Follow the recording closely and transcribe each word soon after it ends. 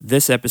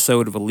This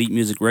episode of Elite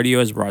Music Radio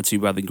is brought to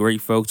you by the great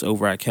folks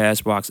over at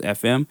Castbox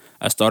FM,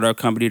 a startup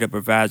company that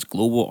provides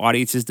global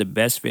audiences the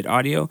best fit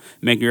audio,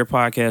 making your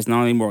podcast not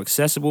only more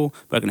accessible,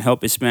 but can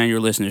help expand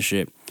your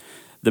listenership.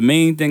 The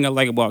main thing I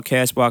like about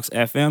Castbox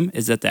FM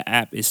is that the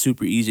app is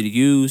super easy to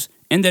use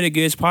and that it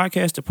gives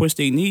podcasts the push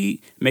they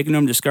need, making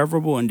them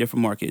discoverable in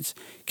different markets.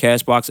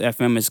 Castbox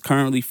FM is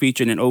currently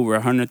featured in over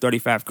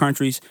 135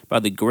 countries by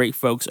the great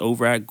folks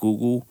over at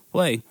Google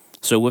Play.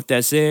 So with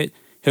that said,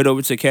 head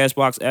over to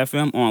Castbox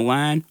FM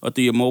online or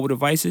through your mobile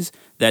devices.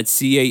 That's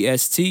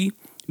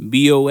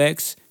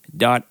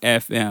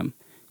CASTBOX.FM.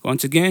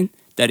 Once again,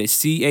 that is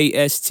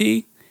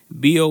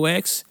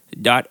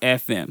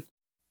CASTBOX.FM.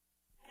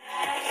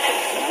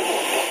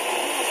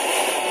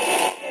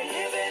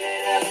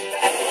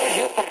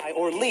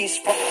 Or lease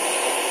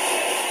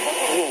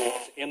rules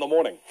in the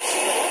morning.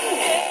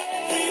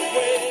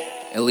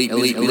 Elite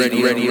Music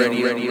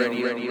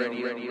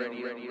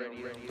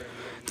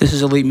This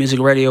is Elite Music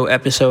Radio,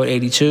 episode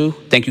 82.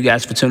 Thank you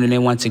guys for tuning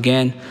in once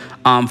again.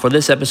 For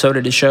this episode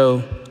of the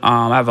show,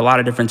 I have a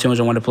lot of different tunes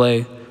I want to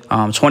play.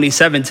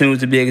 27 tunes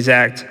to be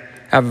exact.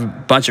 I have a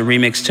bunch of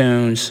remix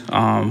tunes,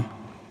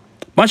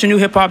 bunch of new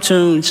hip-hop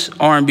tunes,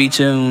 R&B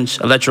tunes,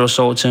 electro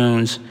soul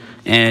tunes,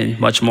 and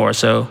much more.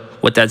 So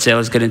with that said,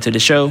 let's get into the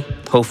show.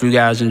 Hopefully you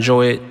guys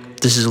enjoy it.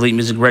 This is Elite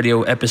Music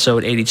Radio,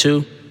 episode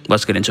 82.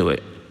 Let's get into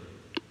it.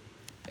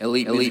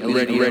 Elite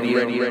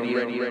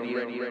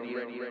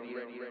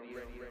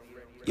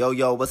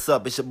Yo, what's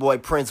up? It's your boy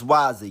Prince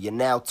Wiser. You're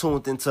now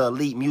tuned into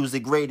Elite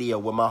Music Radio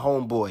with my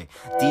homeboy,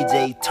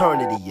 DJ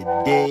Eternity, you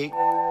dig?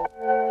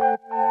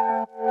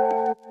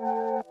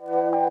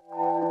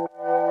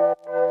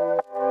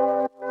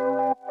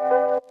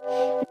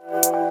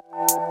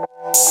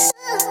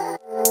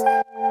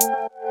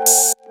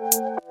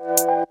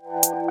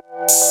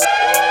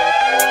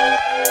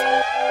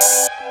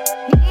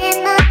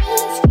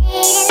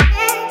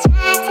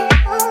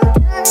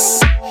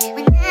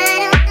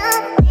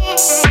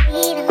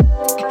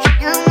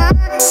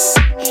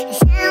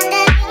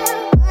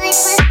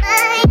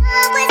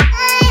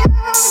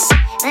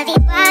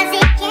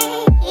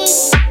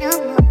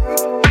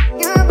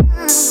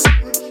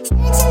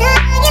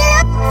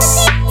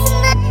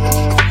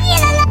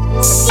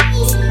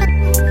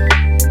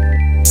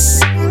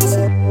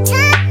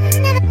 Time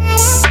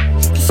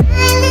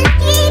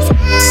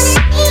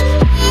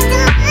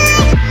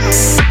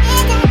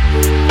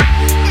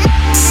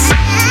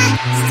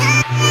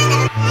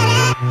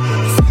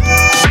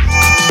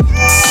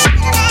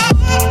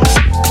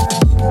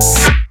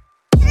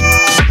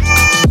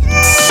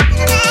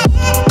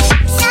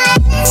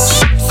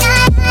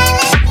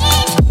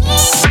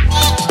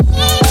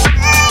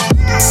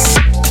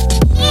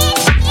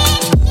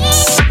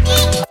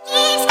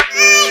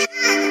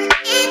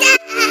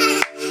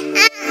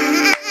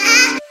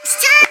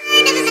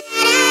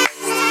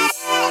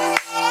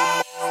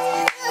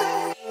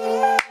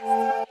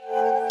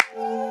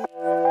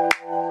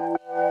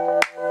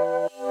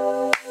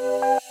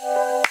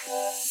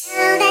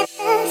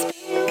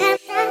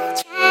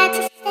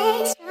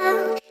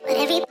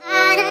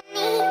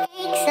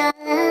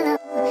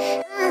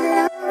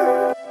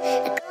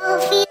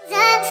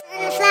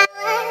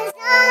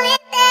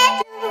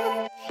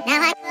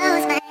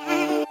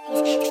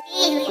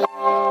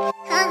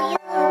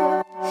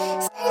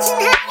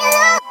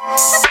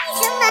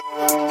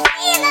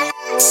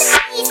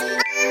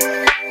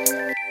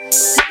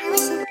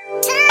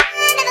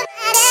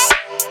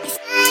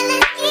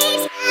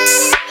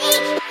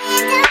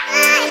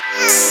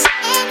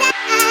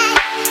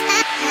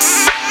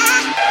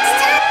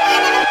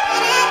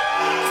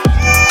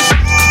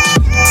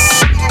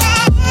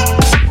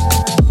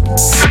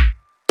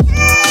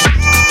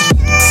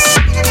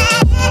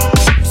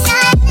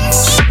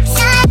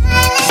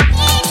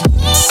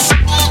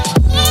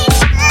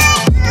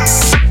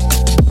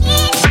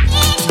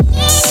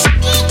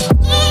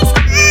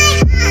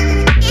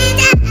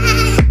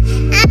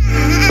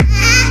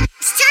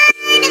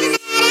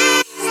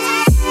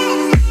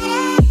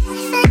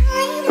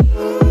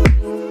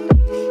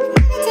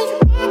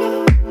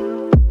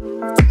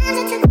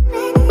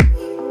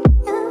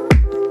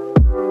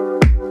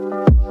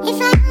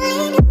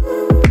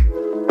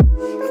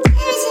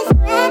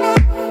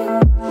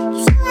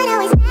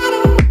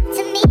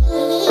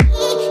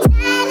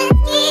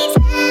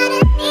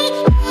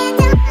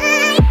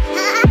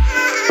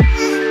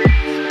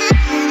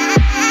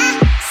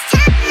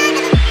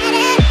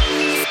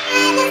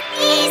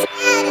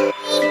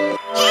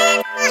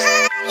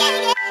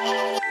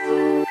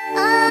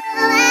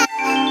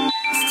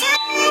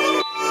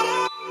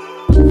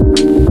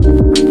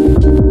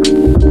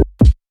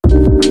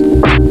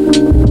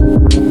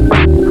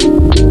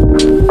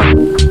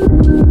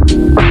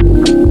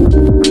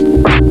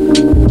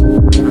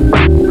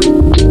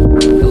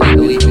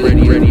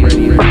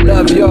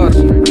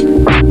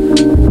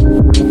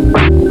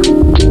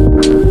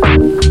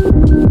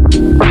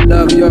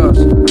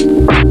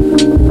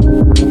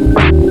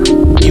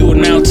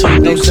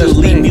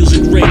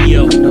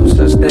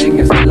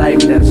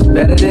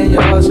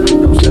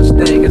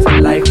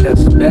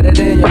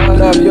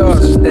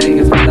such thing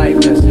as a life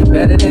that's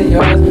better than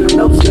yours.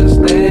 No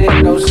such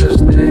thing, no such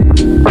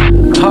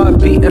thing.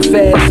 Heart beating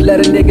fast, let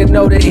a nigga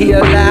know that he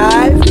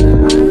alive.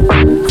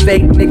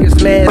 Fake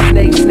niggas, man,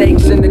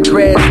 snakes in the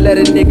grass, let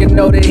a nigga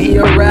know that he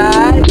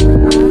alright.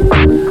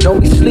 Don't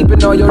be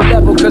sleeping on your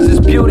level, cause it's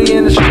beauty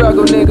in the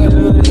struggle, nigga.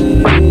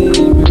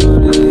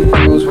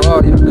 Goes for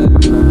all you.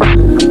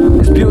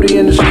 It's beauty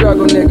in the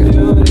struggle, nigga.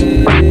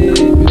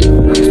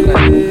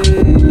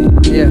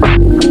 Yeah.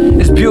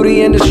 It's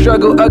beauty in the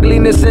struggle,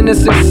 ugliness in the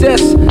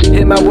success.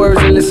 Hear my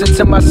words and listen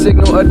to my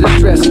signal of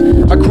distress.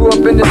 I grew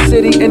up in the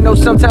city and know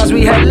sometimes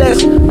we had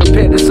less.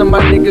 Compared to some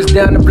of my niggas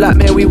down the block,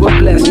 man, we were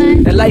blessed.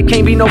 And life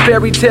can't be no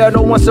fairy tale,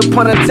 no once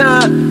upon a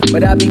time.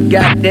 But I be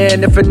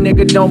goddamn if a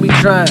nigga don't be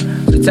trying.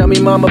 So tell me,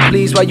 mama,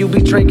 please, why you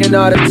be drinking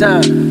all the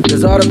time?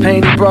 Cause all the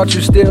pain he brought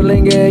you still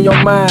linger in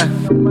your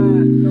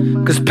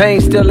mind. Cause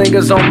pain still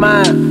lingers on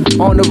mine.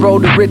 On the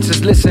road to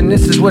riches, listen,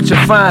 this is what you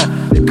find.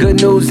 The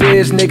good news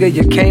is, nigga,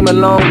 you came a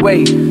long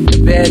way.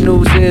 The bad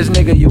news is,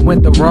 nigga, you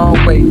went the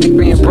wrong way. Think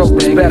being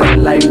broke is better. A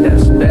life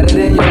that's better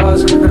than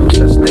yours. No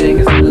such thing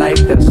as a life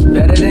that's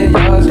better than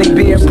yours. Think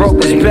being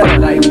broke is better. A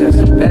life that's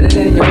better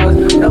than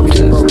yours. No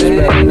such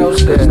thing, no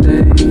such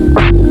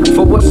thing.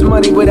 For what's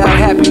money without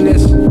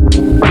happiness?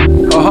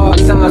 Or hard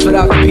times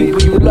without the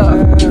people you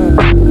love?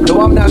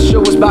 Though I'm not sure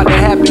what's about to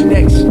happen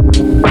next.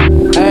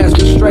 I ask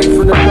for strength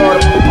from the Lord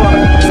of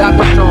above. Cause I've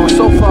been strong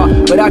so far,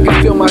 but I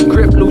can feel my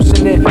grip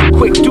loosening.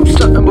 Quick, do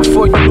something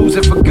before you lose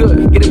it for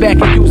good. Get it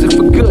back and use it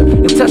for good.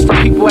 And touch the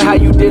people how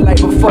you did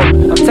like before.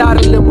 I'm tired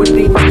of living with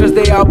demons cause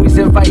they always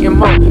inviting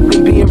more.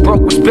 Think being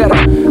broke was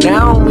better.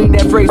 Now I don't mean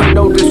that phrase with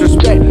no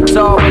disrespect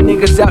to all my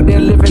niggas out there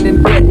living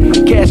in debt.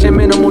 Cashing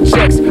minimal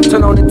checks.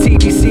 Turn on the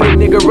TV, see a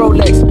nigga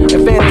Rolex.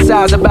 And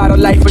fantasize about a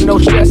life with no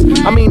stress.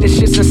 I mean this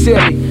shit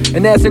sincerely.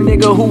 And as a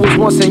nigga who was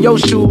once in your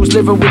shoes,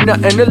 living with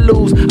nothing to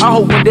lose, I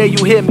hope one day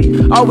you hear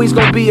me. Always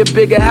gonna be a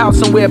bigger house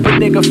somewhere, but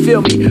nigga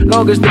feel me.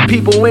 Long as the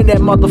people in that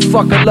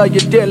motherfucker love you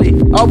dearly.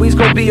 Always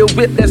gonna be a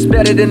whip that's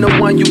better than the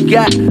one you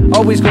got.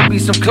 Always gonna be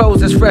some clothes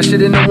that's fresher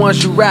than the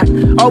ones you rock.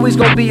 Always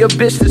gonna be a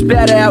bitch that's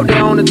better out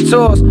there on the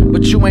tours.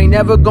 But you ain't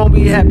never gonna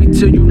be happy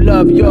till you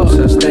love yours.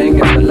 No such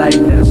thing as a life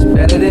that's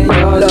better than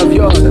yours. Love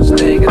yours. No such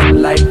thing as a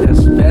life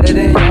that's better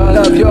than yours.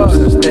 Love yours.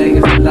 No such thing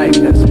as a life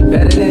that's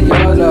better than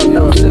yours. Love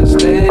no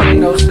such thing.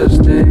 No such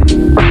thing.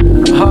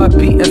 Heart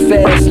beating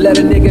fast, let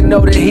a nigga know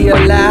that he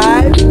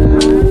alive.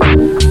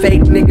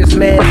 Fake niggas,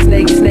 mad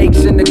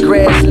snakes in the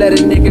grass, let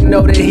a nigga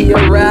know that he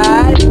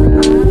alright.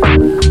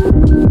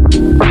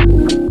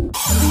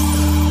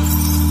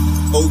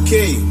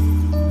 Okay,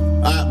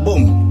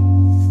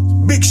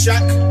 boom. Big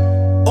Shack,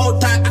 all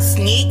tight a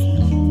sneak,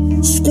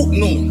 scoop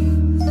no,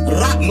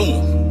 rap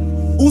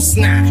no,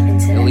 usna,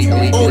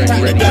 all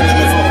tight a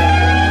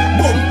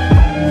boom.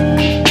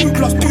 2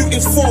 + 2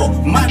 is 4,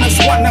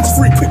 -1, that's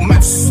 3, quick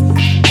maths.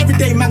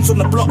 Everyday man's on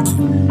the block,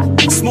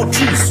 smoke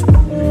trees.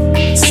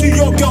 See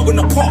your girl in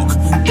the park,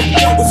 that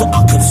girl was a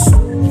uckers.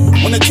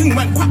 When the king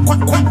went quack,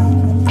 quack, quack,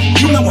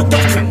 you know what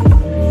ducking.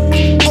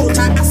 Hold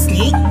tight, I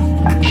sneak,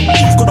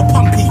 who's got a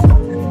pumpy?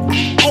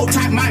 Hold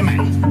tight, my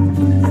man,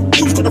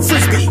 who's got a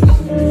frisbee?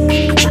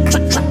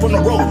 Trap on the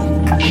road,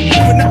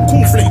 moving that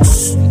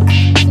cornflakes,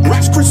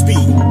 Rice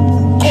Krispie.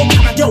 Hold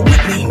tight, my girl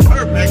with me.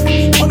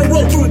 On the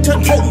road doing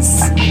 10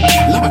 toes,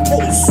 lava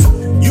toes.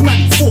 You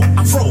man thought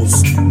I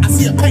froze. I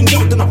see a pen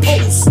girl, then I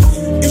pose.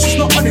 If she's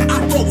not on it, I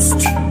ghost.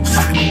 Look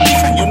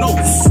at your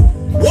nose.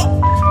 What?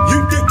 You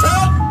did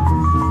tell?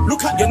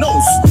 Look at your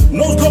nose.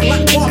 Nose long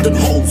like garden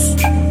holes.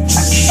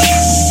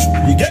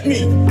 You get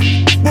me?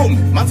 Boom,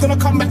 man's gonna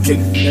come back in.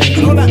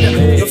 You know that,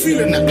 yeah? You're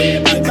feeling that.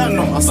 I don't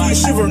know. I see you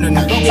shivering in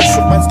that. Don't get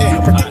shook, man's air.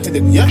 You're protected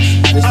it, yeah?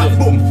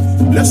 Boom,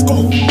 let's go.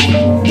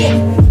 Boom.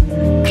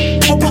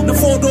 Pop out the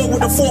 4-door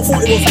with the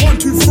 4-4. It was 1,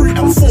 2, 3,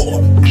 and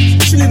 4.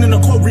 Chilling in the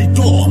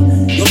corridor.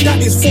 Your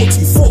dad is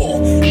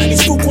 44, and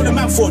he's still calling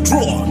man for a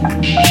draw.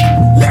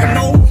 Let him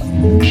know.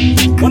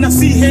 When I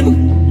see him,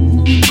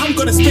 I'm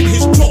gonna spin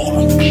his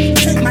jaw.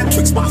 Take my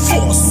tricks by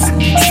force.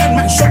 Send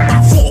man shot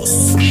by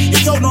force.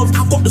 If y'all knows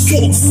I've got the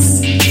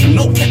sauce.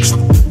 No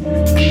ketchup,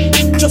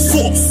 just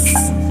sauce.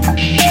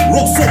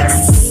 Raw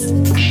sauce.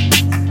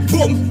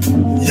 Boom,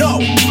 yo,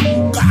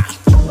 God.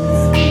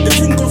 The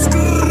thing goes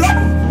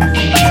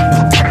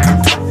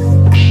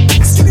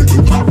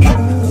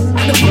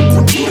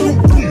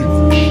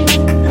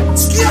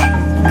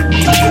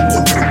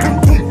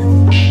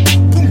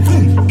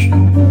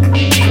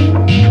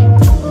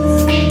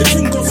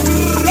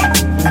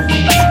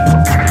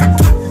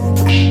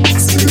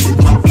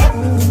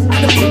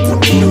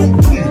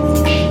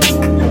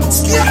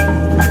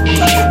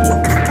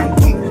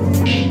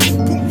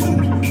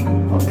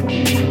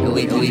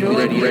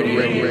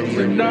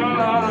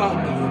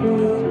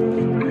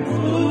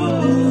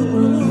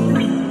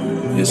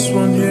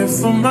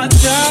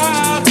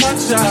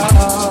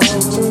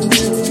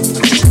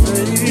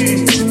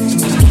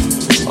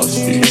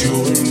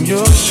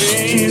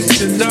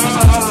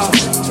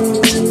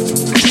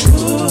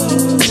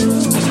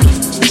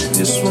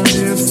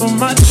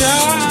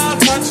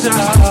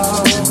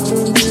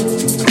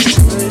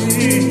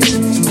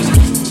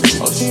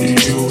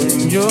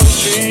your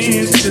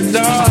dreams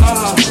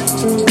tonight.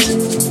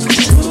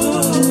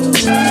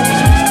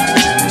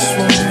 This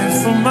one here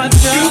for my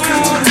child.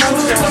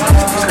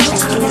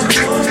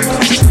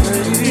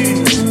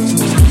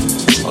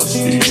 I'll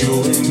see you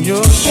in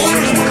your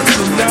dreams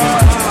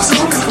tonight.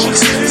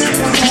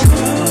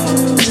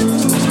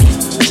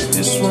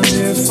 This one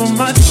here for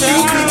my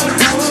child.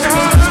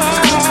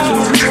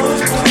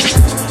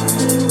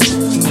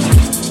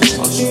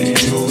 I'll see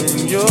you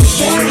in your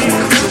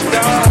dreams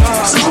tonight.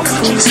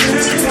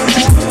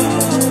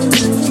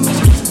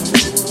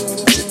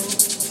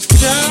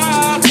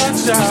 Child, my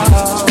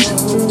child.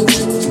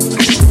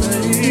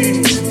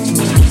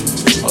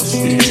 I'll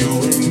see you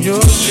in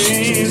your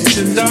dreams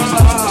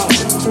tonight.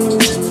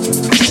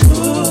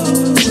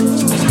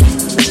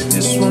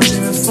 This one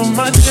here for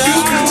my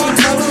child,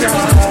 my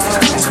child.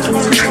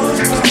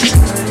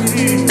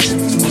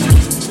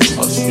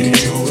 I'll see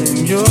you in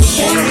your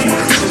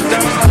dreams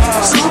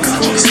tonight.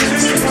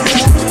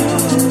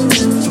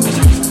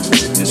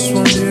 This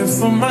one here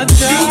for my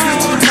child,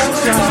 my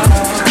child.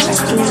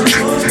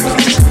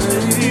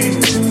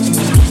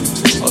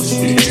 I'll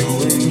see you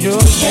in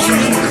your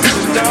dreams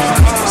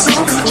tonight.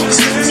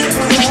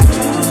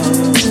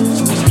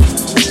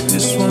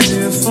 This one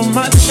here for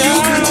my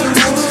child,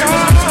 my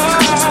child.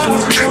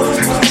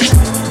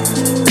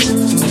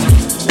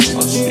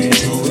 I'll see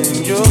you in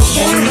your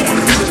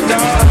dreams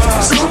tonight.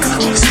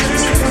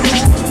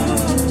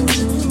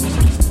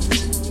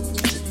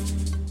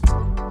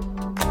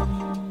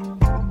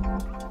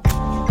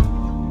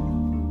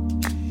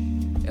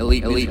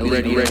 Elite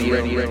ready.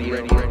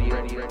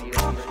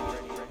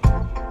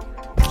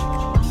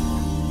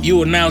 You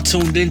are now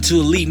tuned into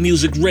Elite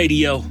Music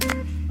Radio.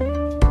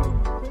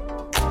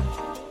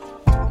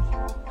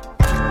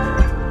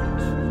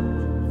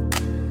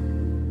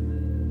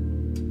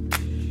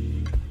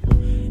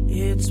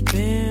 It's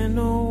been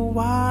a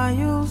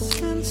while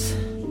since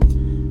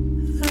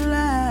the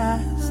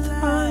last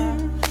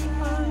time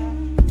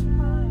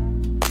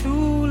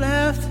you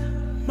left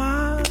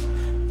my.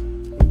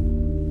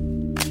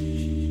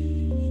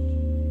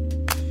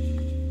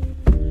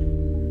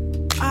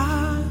 I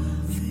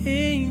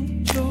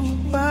think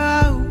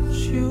about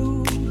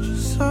you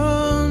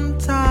sometimes.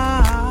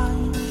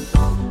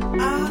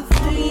 I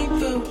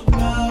think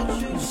about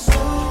you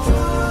sometimes.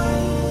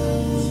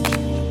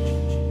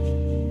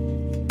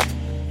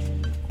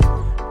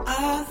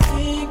 I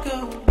think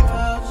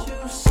about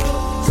you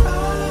sometimes.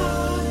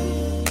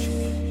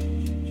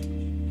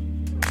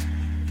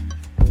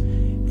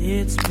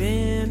 It's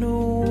been a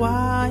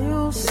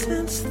while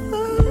since the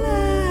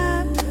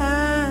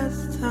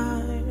last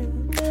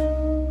time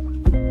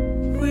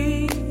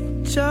we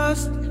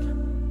just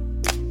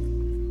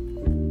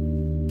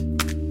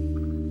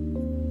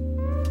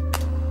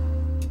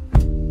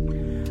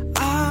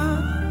I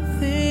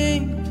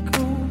think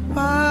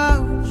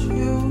about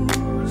you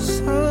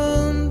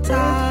sometimes.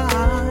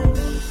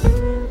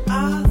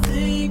 I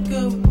think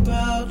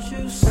about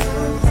you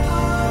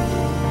sometimes.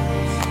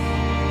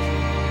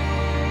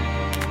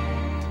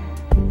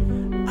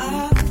 I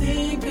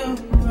think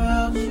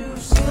about you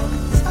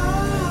sometimes.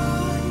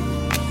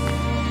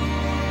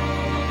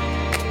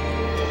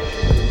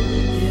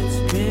 It's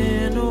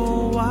been a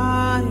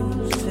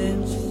while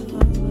since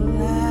the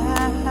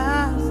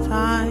last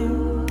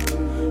time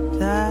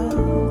that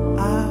I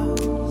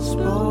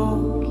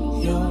spoke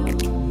your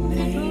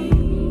name.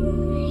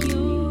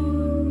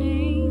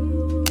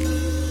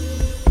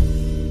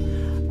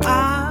 I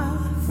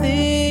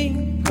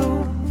think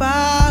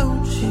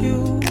about you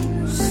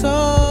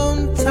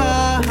sometimes.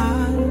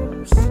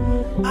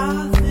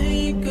 I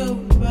think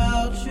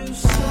about you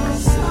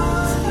sometimes.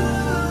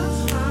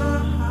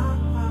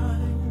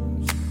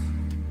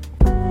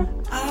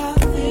 I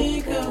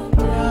think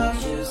about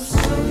you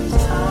sometimes.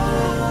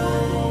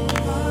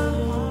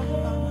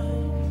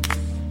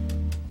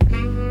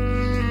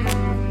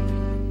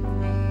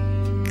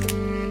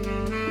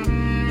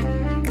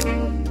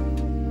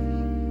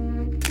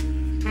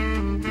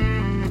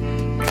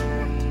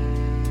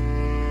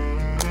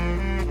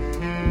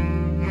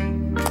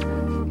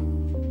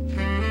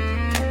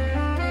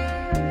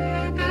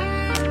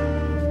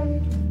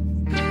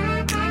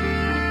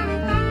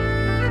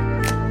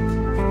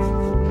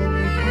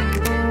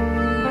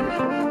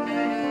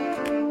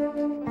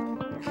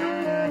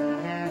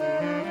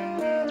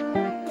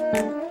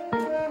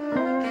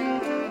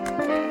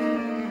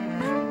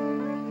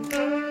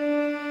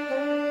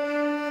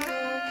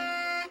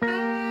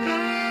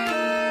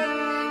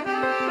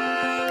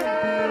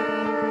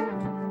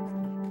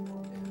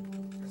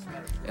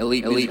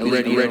 Elite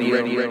ready.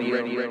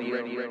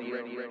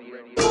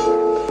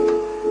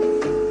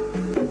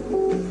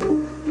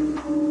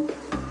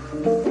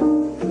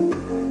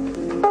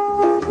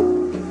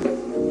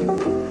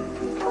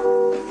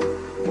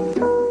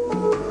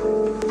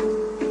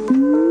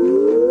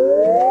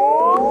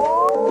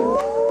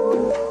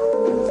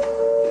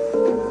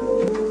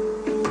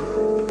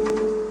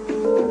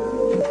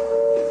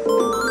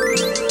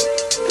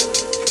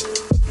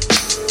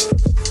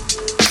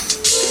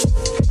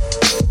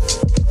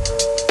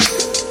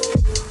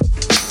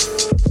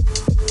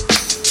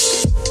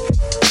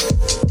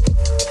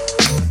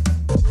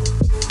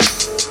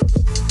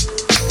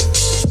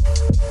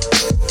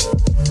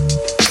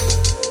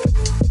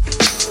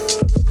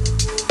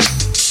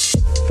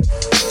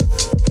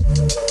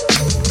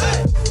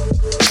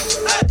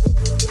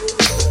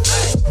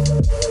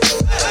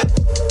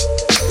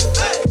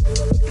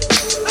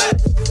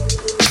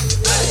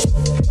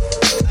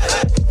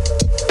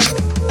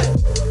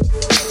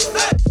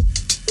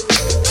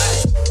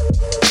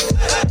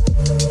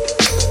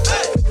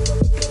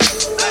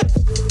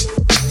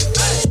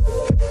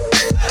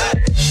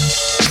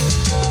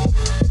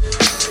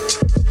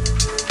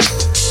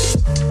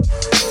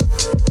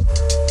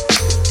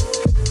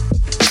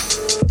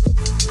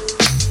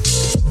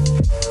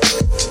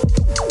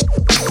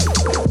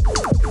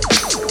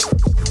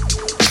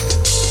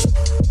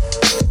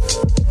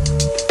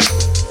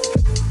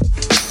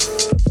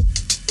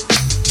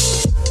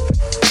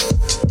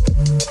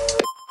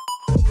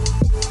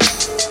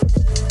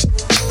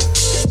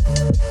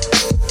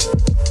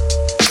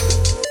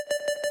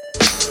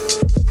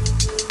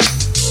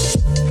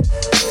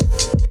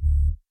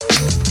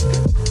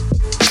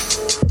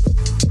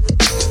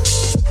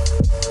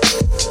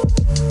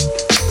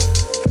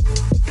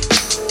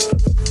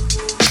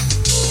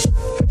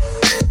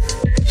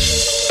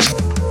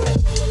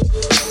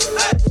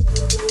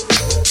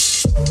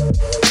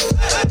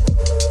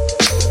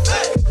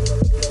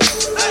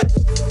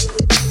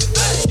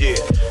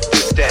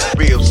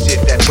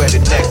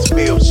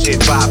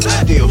 pop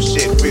and steal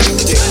shit. Real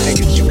sick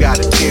niggas you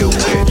gotta deal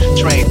with.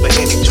 Trained for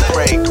any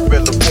terrain,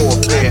 guerrilla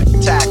warfare.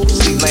 Attack from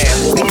sea, land,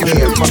 or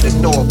air. From the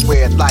north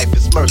where life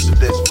is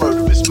merciless.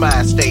 Murderous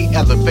mind state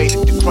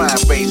elevated the crime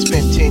rate.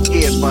 Spent 10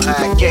 years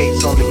behind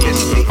gates on the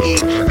mission to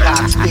eat.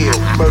 Cock steal,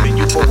 murder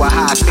you for a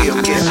high meal.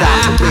 Get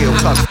shot for real,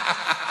 cause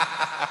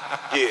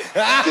yeah,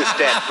 this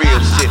that real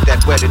shit,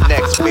 that where the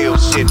next meal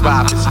shit,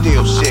 rob and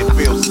steal shit,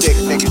 real sick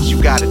niggas you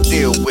gotta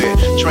deal with.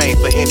 Trained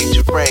for any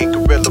terrain,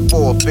 guerrilla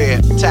warfare.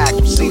 Attack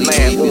from sea,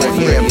 land, or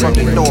air. From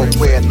the north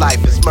where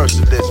life is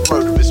merciless.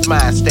 Murderous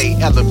mind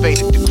state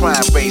elevated the crime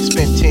rate.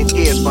 Spent 10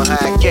 years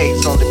behind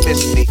gates on the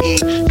mission to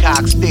eat.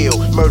 Cock steal,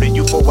 murder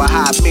you for a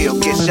high meal.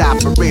 Get shot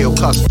for real,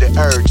 cause the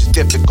urge is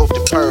difficult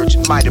to purge.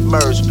 It might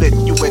emerge,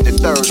 splitting you into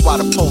thirds while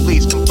the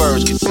police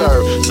converge. Get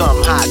served,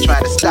 something hot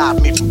trying to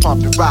stop me from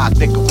pumping rock.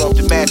 Nigga want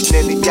the mansion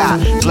in the yacht.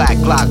 Black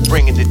Glock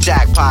bringing the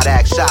jackpot,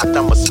 act shocked.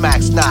 I'ma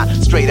smack snot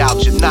straight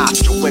out your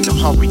nostril. When I'm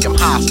hungry, I'm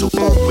hostile.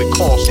 Move with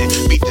caution,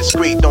 be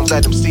discreet. Don't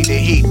let them see the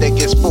heat. They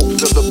get spooked,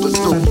 fill up a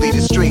soup, lead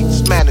the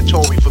streets. It's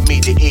mandatory for me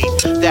to eat.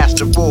 That's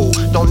the rule.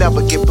 Don't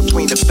ever get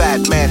between the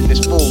fat man and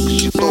his fool,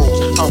 cause you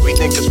lose. Hungry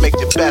niggas make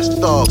the best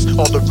thugs.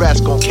 All the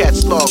rest gon'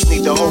 catch slugs.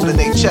 Need to hold in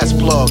they chest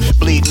plug.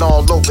 Bleeding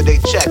all over they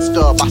chest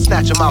stub. I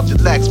snatch them out the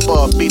Lex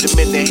bub. Beat them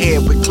in the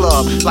head with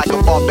club. Like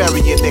a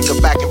barbarian nigga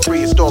back in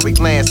prehistoric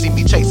land. See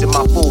me chasing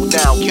my food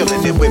down,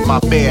 killing it with my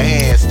bare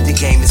hands. The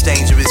game is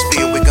dangerous,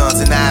 filled with guns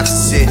and knives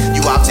and shit.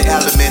 You out your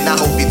element, I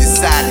hope you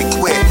decide to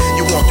quit.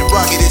 You want the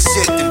ruggedest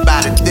shit, then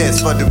buy the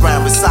disc. For the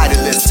rhyme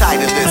recitalist,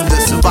 titleist, the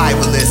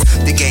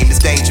survivalist. The game is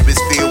dangerous,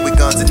 filled with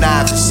guns and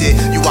knives and shit.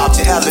 You out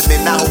your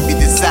element, I hope you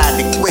decide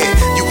to quit.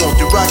 You want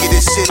the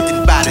ruggedest shit,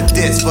 then buy the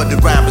disc. For the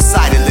rhyme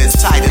recitalist,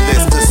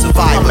 titleist, the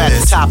survivalist. I'm at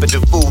the top of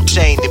the food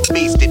chain, the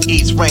beast that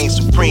eats reign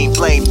supreme.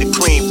 Blame the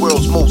cream,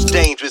 world's most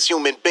dangerous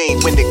human being.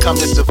 When it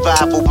comes to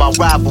survival, my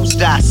rivals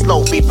die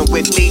slow. Beefing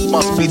with me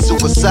must be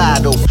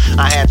suicidal.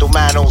 I handle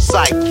mine on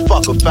sight,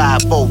 fuck a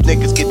 5-0.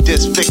 Niggas get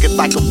disfigured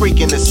like a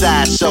freak in the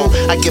sideshow.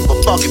 I give a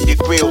fuck if your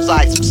grill's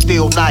ice, I'm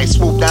still nice.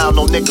 Swoop down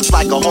on niggas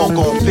like a hawk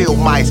on field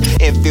mice.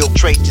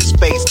 Infiltrate your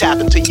space, tap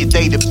into your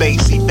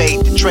database.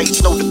 Evade the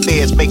traits, know the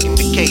feds making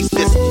the case.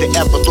 This is the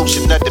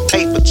evolution of the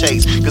paper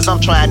chase. Cause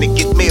I'm trying to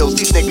get meals,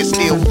 these niggas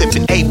still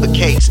flipping paper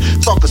cakes.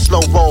 Fuck a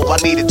slow roll, I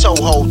need a toe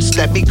hold. Just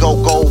let me go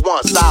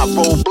once. I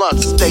roll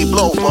blunts and stay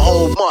blow for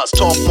whole months.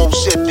 Talk more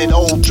shit than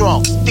old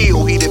drunks.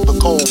 Still heated for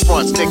cold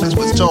fronts. Niggas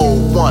was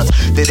told once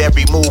that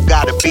every move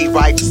gotta be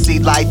right to see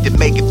light, to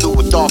make it through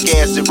a dark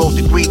ass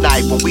 0-degree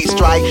night. When we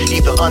strike,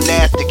 either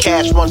unasked the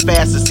cash, run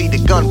fast to see the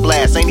gun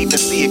blast. Ain't even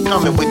see it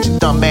coming with your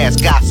dumb ass.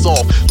 Got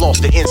soft,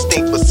 lost the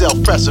instinct for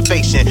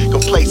self-preservation.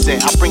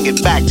 Complacent, I bring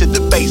it back to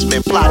the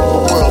basement. Plotting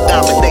for world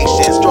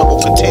domination.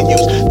 Struggle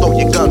continues. Throw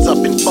your guns up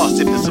and bust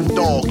if there's some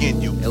dog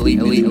in you.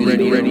 Elite,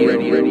 ready.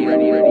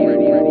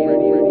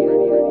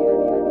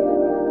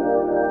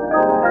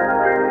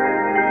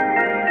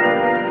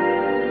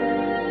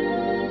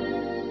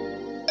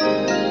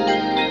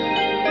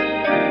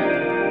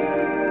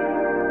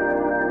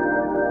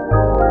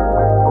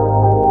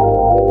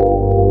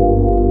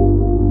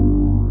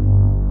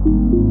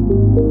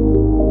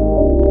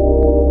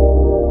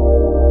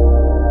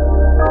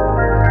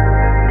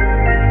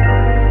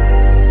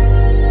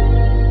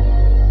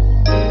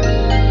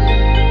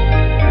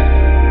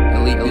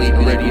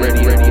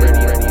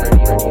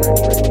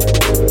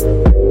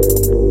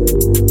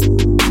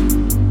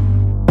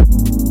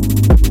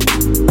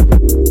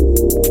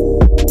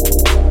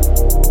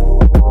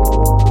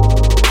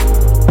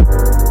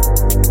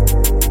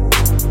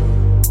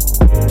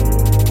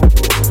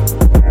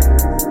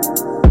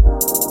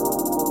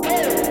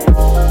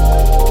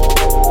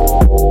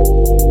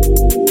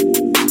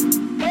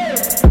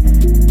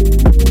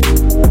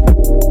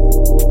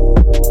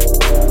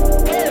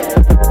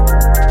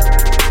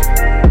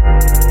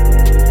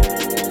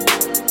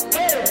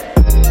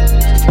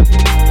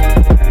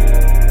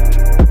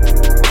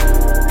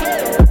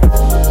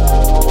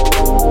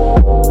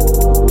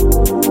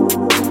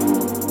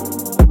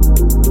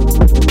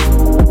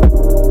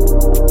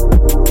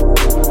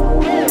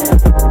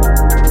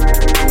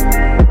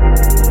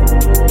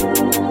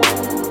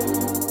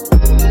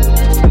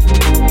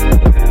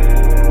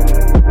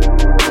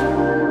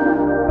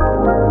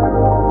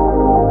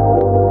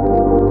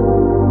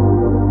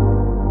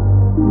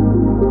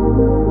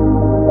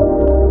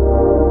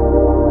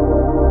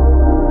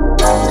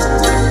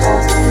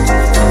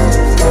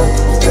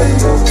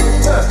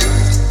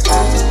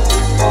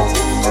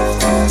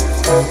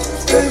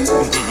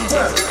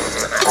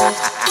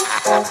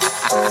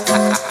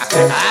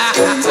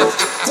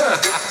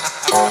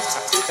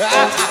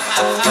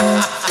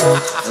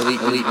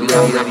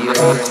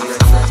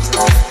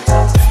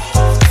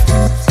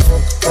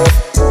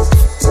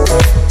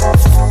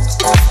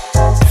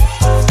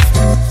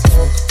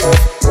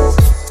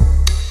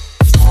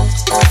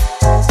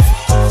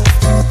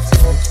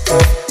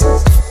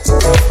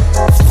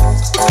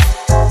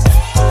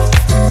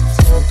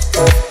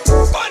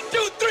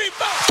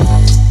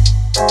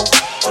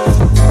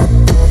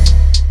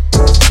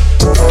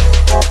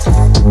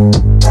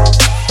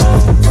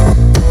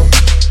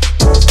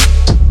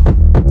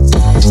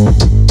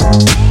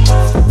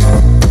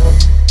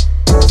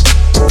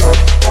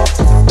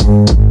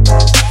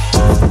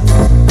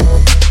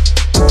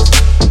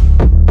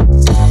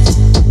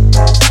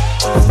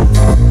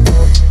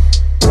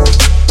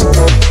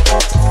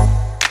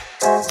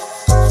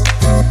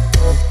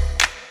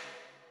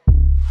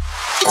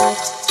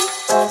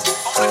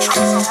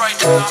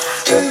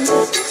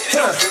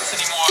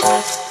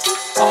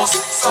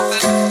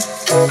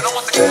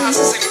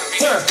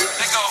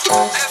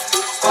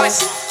 like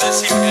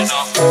something's heating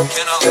up.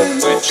 Can I live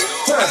with you?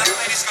 And the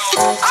ladies go,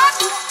 I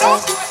don't know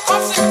if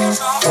I'm thinking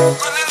about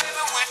really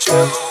living with you.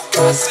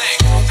 I sing,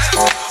 and it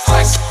feels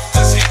like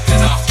something's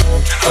heating up.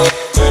 Can I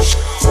live with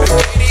you? And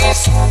the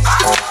ladies,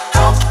 I don't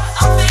know if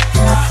I'm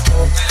thinking about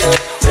really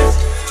living with you.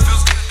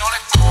 Feels good, don't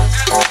it? And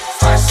it feels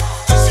like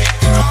something's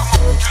heating up.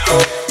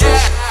 Can I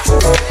live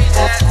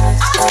with you?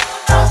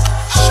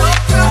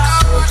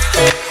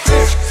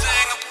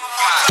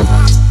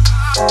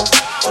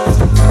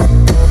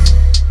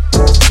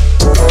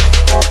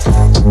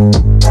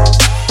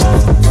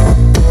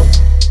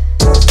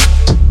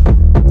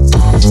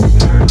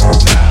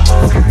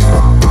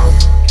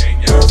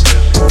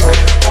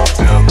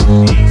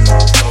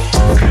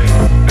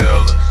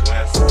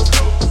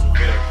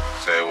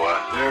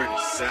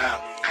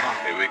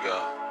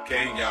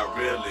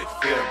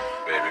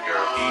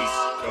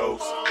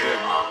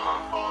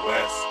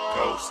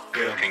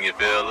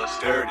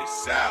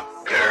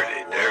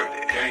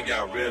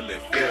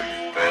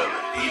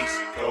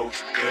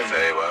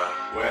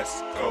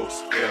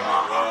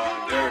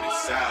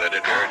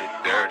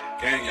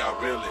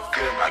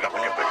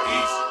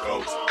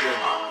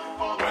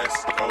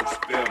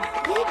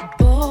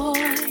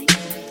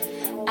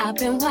 I've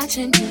been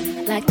watching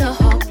you like the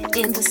hawk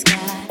in the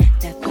sky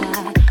that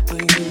fly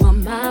when you are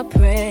my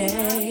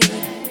prey.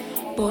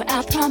 Boy,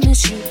 I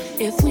promise you,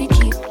 if we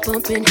keep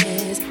bumping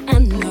heads, I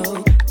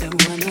know that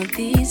one of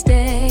these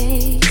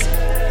days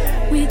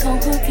we gon'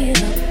 hook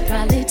it up,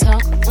 probably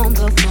talk on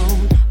the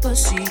phone. But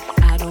see,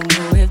 I don't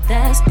know if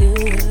that's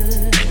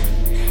good.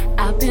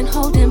 I've been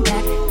holding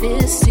back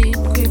this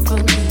secret from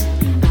you.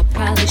 I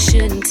probably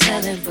shouldn't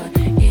tell it, but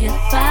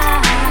if I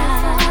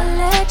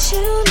let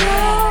you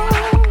know,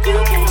 you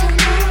can't tell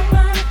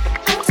nobody,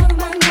 don't tell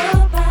about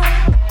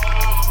nobody.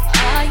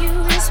 Are you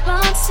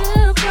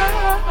responsible?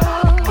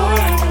 Boy,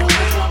 I gotta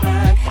watch my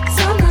back, 'cause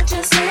I'm not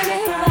just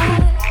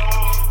anybody.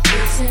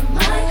 Is it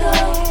my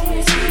goal?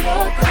 Is it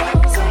your goal?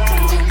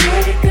 Sometimes I'm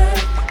pretty good,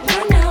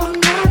 but now I'm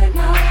not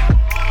enough.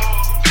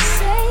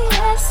 Say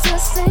yes or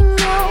say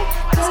no,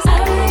 'cause I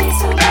really need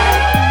somebody.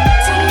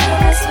 Tell me you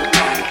got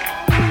somebody.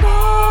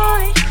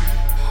 Boy,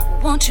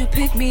 won't you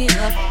pick me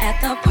up at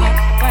the park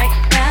right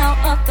now,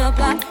 up the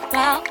block,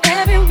 while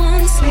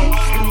everyone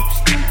sleeps?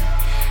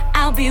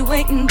 I'll be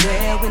waiting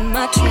there with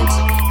my tricks,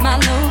 my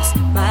looks,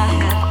 my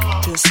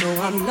hat, just so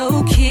I'm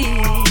low key.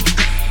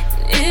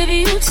 If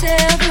you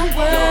tell the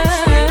world,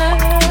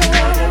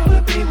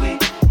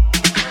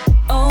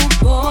 oh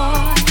boy,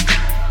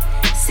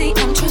 see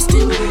I'm trusting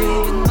you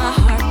with my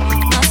heart,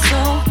 my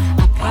soul.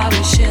 I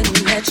probably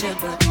shouldn't let you,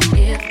 but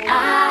if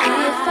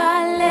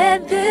I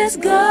let this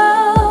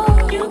go,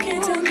 you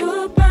can't tell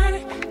nobody,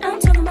 I'm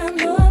talking about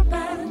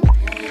nobody.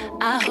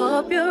 I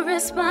hope you're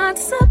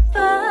responsible.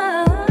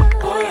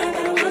 Boy, I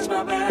gotta watch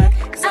my back,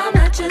 'cause I'm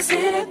not just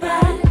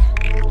anybody.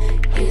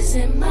 Is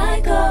it my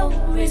goal,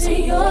 or is it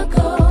your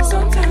goal?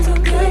 Sometimes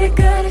I'm good at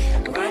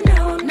but right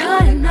now I'm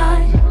not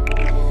enough.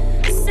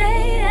 Say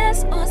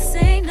yes or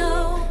say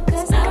no,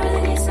 'cause I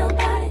really need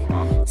somebody.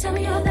 Tell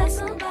me you're that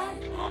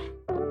somebody.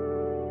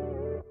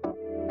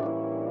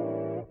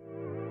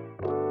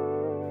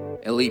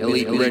 Elite,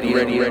 ready. Elite,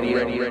 ready.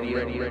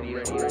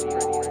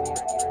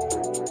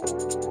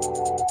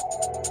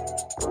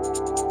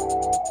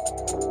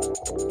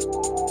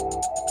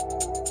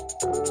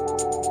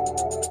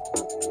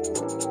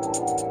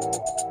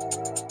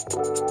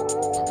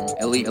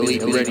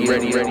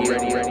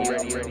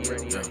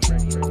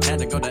 Had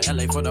to go to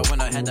LA for the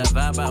winter, had that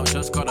vibe out.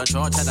 Just caught a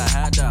charge, had a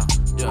hide down.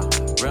 Yeah,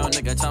 real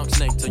nigga talk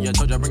slick till you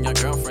told you bring your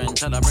girlfriend,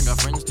 tell her bring her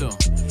friends too.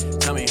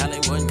 Tell me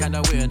Hollywood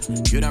kinda weird.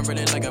 You don't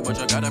really like it, but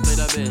you gotta play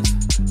the biz.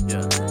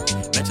 Yeah,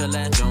 bet your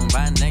last June,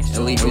 by next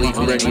June. Elite, ready.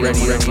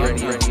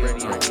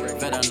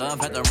 Fell in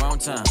love at the wrong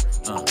time.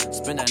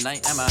 Spend the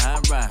night at my high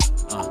rise.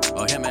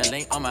 Or hit me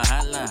late on my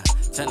hotline.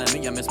 Telling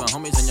me I miss my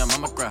homies and your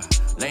mama cry.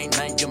 Late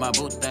night, you're my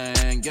boo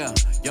thing, yeah.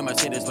 You're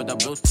Mercedes with the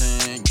blue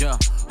tint, yeah.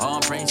 All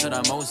praise to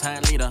the most high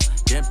leader.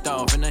 Dipped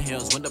off in the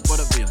hills with the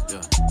Butterfield,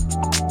 yeah.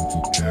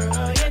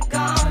 Girl, you're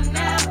gone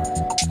now.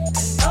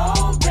 And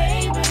oh,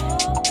 baby,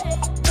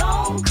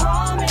 don't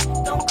call me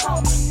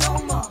no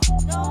more.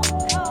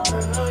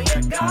 Girl,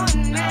 you're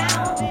gone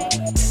now.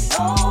 And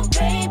oh,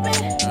 baby,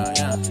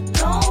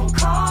 don't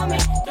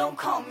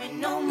call me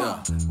no more.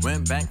 Yeah.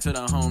 Went back to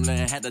the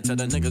homeland, had to tell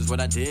the niggas what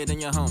I did in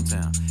your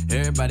hometown.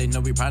 Everybody know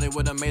we probably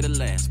would've made it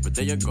last, but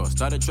there you go,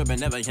 started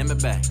tripping, never hit me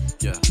back.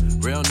 Yeah,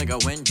 real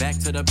nigga went back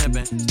to the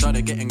pimpin',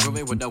 started getting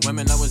groovy with the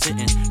women I was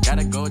hitting. Got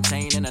a gold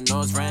chain and a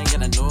nose ring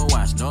and a new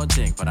watch, no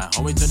tick, but I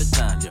always do the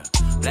time. Yeah,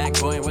 black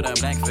boy with a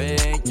black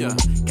fade. Yeah,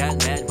 got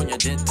mad when you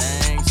did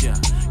things. Yeah,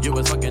 you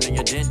was fucking and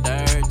you did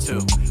dirt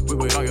too. We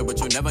would argue, but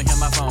you never hear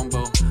my phone,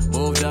 boo.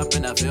 Moved up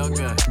and I feel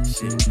good.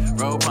 Shit,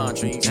 roll palm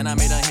trees and I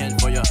made a hit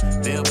for you.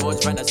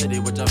 Billboards right the city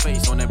with your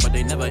face on it, but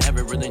they never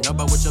ever really know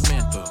about what you've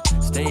been through.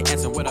 Stay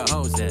asking where the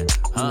hoes at,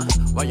 huh?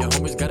 Why your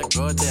homies gotta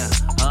go there,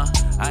 huh?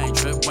 I ain't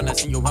trip when I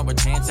see you out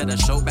with chance at a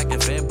show back in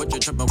Fed, but you're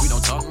tripping, we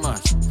don't talk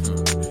much.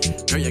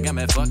 Girl, you got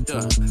me fucked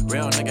up.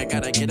 Real nigga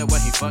gotta get it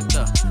what he fucked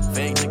up.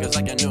 Fake niggas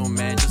like a new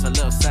man, just a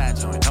little side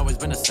joint. Always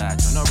been a side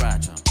joint, no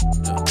ride joint.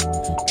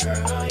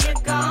 Girl,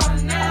 you're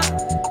gone now.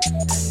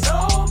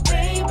 No,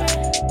 baby.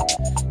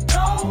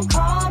 Don't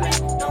call me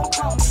no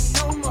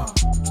more.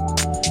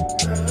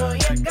 Girl,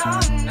 you're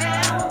gone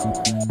now.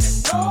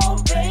 No,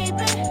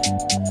 baby.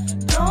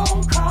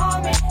 Don't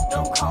call me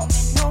no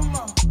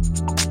more.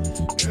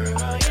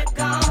 Girl, you're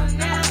gone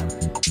now.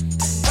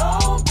 No,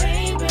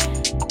 baby.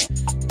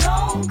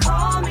 Don't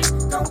call me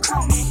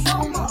no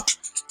more.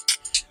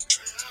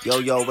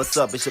 Yo, what's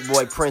up? It's your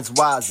boy Prince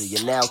Wazzy.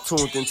 You're now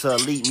tuned into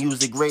Elite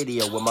Music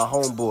Radio with my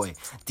homeboy,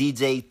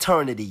 DJ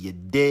Eternity, you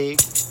dig?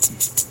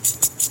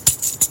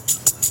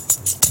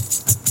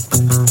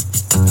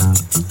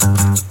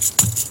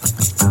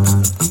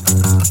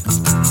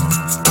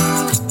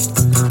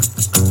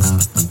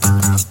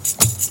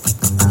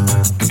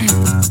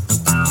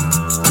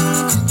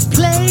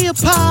 Play a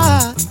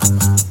part,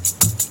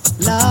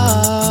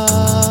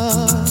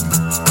 love.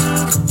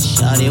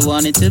 Shawty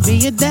wanted to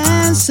be a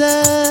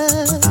dancer.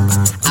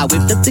 I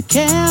whipped up the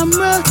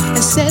camera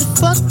and said,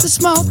 fuck the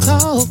small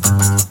talk.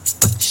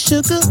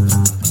 Sugar.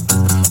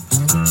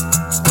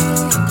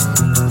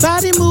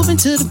 Body moving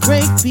to the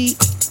breakbeat.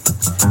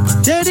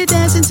 Dirty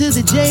dancing to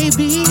the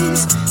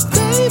JBs.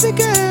 Baby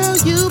girl,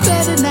 you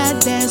better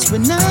not dance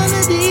with none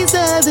of these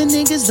other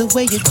niggas the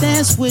way you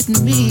dance with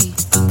me.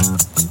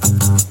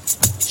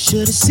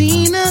 Should've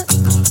seen her,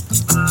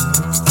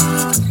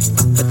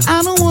 but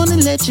I don't wanna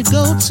let you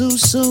go too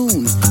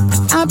soon.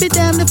 I'll be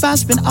damned if I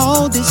spend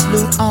all this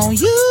loot on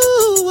you.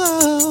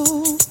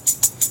 Oh,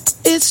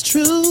 it's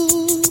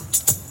true.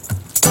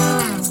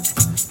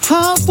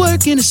 Hard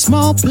work in a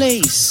small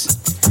place.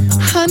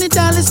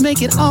 $100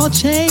 make it all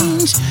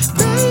change.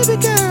 Baby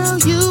girl,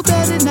 you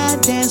better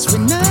not dance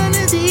with none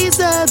of these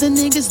other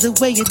niggas the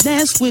way you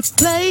dance with.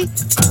 Play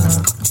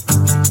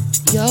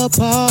your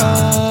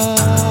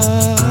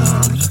part.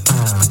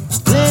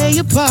 Play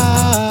your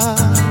part.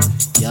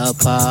 Your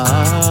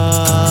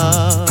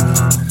part.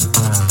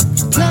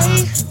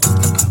 Play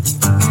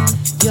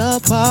your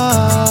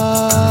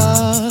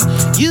part.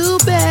 You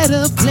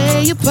better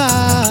play your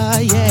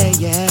part. Yeah.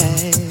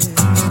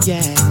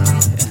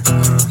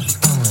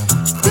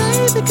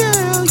 Baby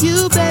girl,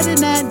 you better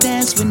not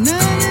dance with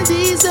none of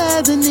these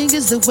other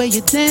niggas the way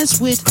you dance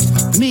with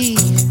me.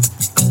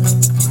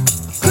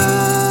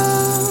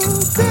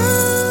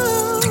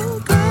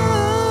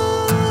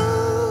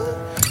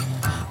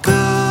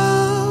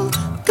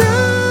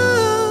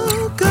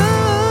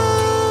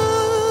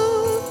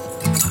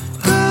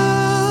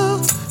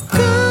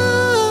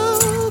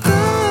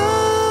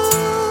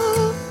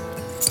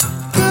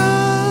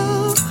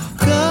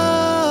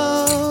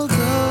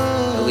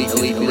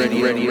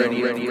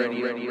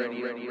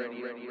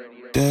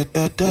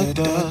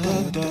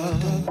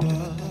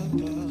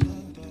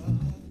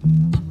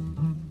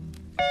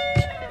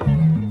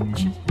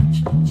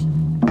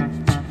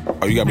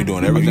 Oh, you got me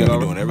doing everything.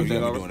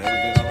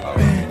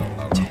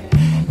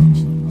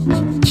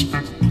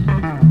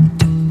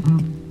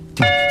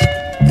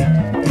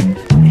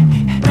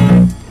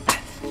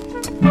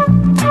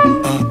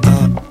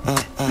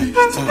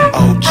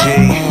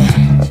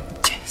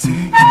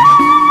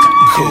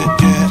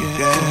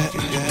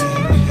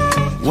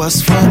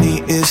 What's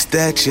funny is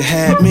that you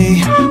had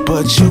me,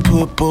 but you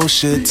put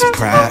bullshit to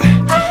pride.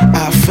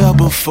 I fell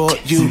before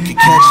you could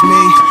catch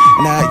me.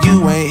 Now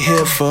you ain't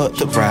here for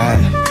the ride.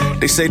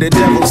 They say the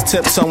devil's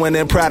tiptoeing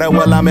in Prada.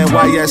 Well, I'm in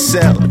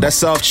YSL.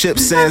 That's off Chip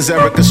Sands,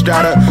 Eric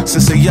Estrada.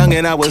 Since a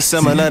youngin', I was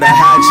similar to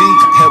Haji.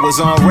 Head was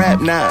on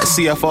rap, now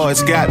CFR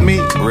has got me.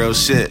 Real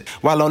shit.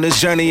 While on this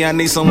journey, I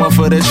need someone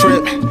for the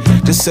trip.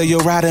 Just say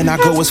you're riding, I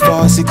go as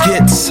far as it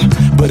gets.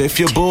 But if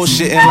you're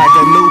bullshitting like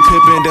a new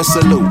Pippin, then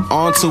salute.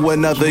 On to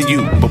another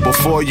you. But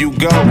before you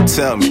go,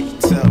 tell me.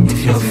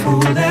 If you're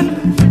fooling,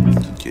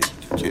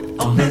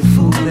 only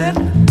fooling,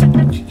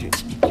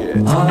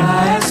 all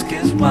I ask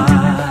is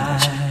why.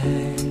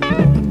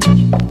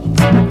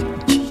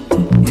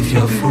 If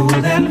you're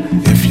fooling,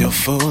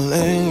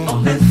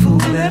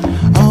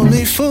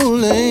 only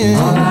fooling,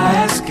 all I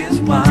ask is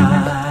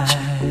why.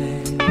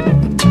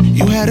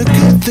 You had a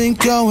good thing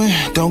going,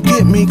 don't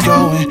get me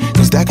going,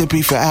 cause that could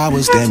be for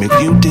hours, damn if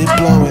you did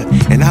blow it.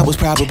 And I was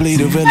probably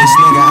the realest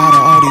nigga out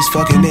of all these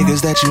fucking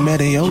niggas that you met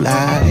in your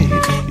life.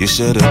 You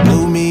should've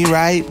blew me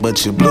right,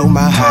 but you blew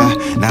my high.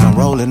 Now I'm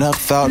rolling up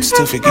thoughts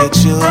to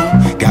forget you.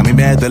 Got me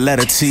mad the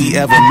letter T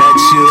ever met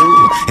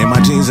you. And my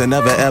jeans will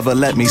never ever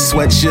let me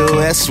sweat you,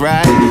 that's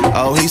right.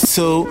 Oh, he's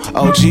too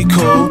OG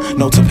cool.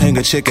 No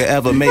Topanga chick will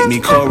ever make me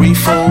Corey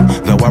fool.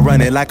 Though I run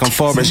it like I'm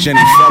Forrest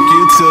Jenny, fuck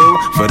you too.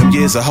 For them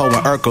years of Ho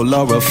and Urkel,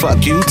 Laura,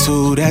 fuck you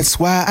too. That's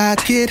why I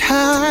get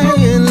high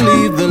and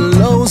leave the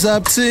lows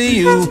up to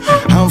you.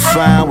 I'm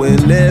fine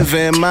with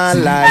living my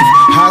life.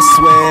 I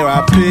swear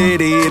I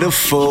pity the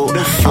fool.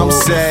 I'm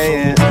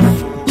saying,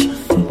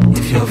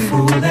 if you're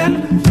fooling,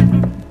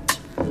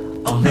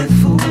 only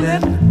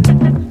fooling,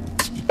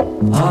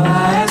 all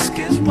I ask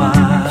is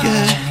why.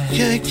 Yeah.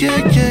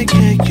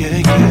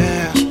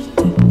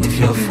 If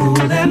you're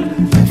fooling,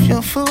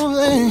 you're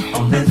fooling.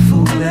 Only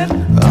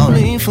fooling.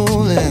 Only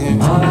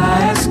fooling. All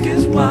I ask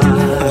is why.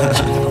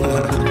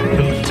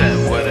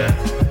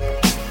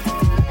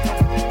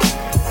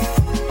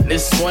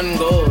 This one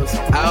goes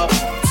out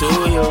to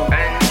you.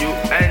 And you,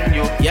 and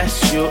you.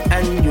 Yes, you,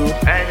 and you.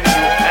 And you,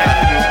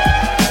 and you.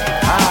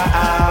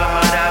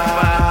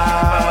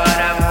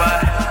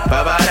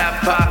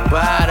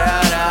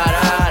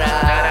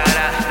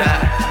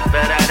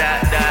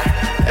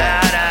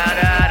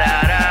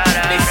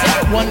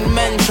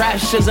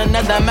 Trash is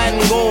another man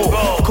go.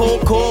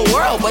 Cold, cold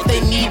world, but they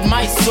need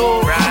my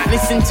soul.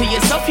 Listen to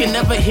yourself, you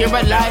never hear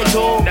a lie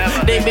go.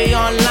 They be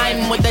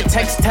online with the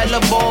text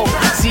tellable.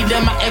 See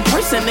them in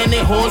person and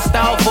they hold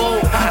style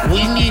bold.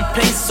 We need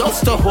pesos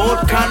to hold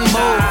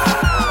convo.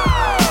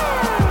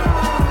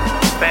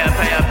 Pay up,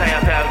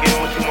 give me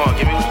what you want,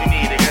 give me what you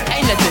need, nigga.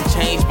 Ain't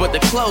nothing changed but the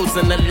clothes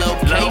and the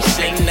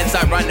location. That's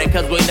ironic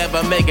cause we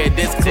never make it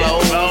this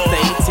close.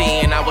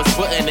 18, I was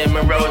putting them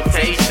in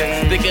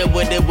rotation. Thinking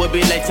what it would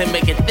be like to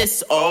make it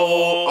this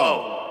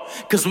old.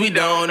 Cause we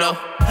don't know.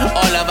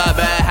 All of our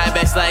bad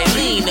habits like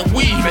lean and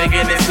we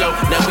making it slow.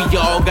 Now we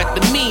all got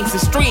the means to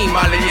stream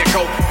all of your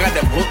coke. Got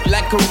them hooked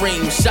like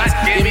Kareem shots,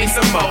 give me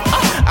some more.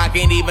 I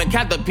can't even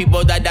count the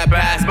people that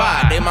pass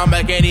by. They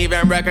mama can't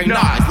even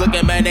recognize. Look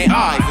at in their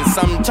eyes and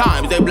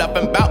sometimes they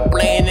bluffing about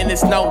playing in the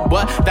snow.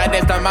 But that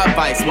is not my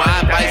vice, my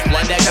advice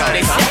one that go.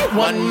 They say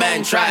one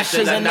man trash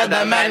is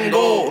another man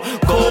gold.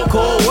 Cold,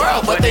 cold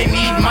world, but they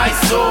need my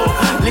soul.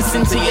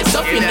 Listen to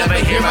yourself, you never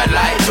hear a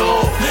lie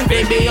told.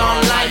 They be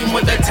online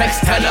with the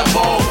text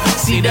telephone.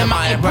 See them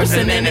out in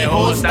person and they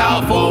hold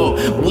style full.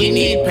 We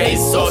need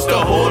pesos to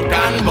hold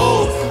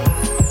convo.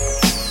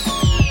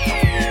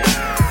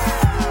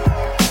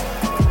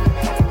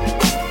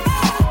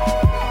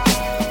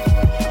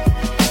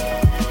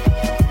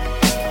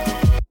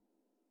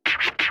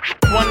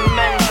 One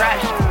man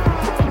trash.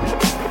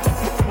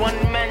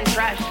 One man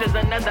trash is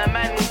another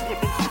man.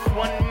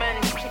 One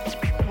man trash.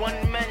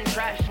 One man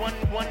trash.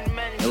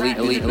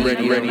 Elite,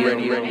 ready.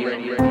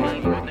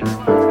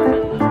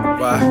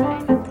 Why?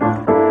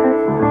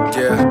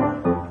 Yeah.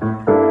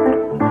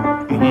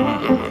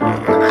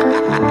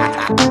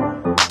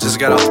 Just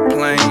got off the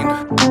plane.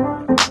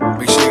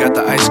 Make sure you got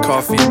the iced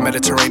coffee and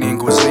Mediterranean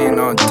cuisine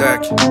on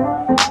deck.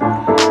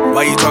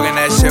 Why you talking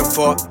that shit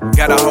for?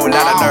 Got a whole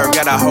lot of nerve,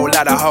 got a whole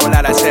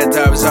lot of shit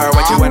to observe.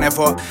 What you in it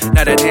for?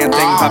 Not a damn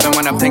thing poppin'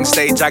 when them things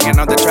stay jogging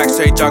on the track,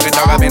 straight jogging,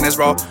 dog. I've been this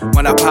raw.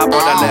 When I pop on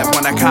the left,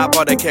 when I cop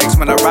all the kicks,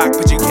 when I rock,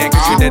 but you can't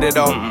cause you did it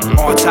all.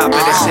 On top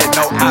of this shit,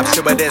 no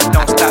option, but this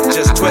don't stop,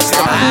 just twist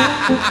them.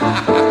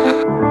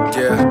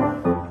 Yeah.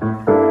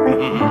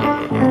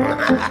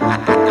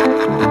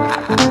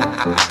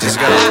 Just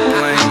got off the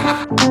plane.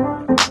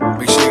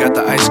 Make sure you got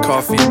the iced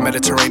coffee and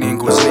Mediterranean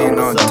cuisine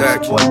on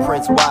deck.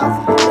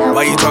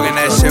 Why you talking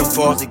that shit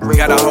for?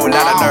 Got a whole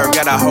lot of nerve,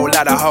 got a whole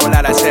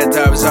lot of shit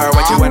to observe.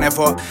 What you in it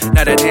for?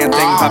 Not a damn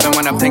thing poppin'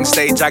 when them things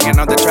stay jogging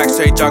on the track,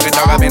 straight jogging,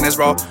 dog. I've been this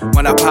raw.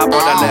 When I pop on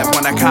the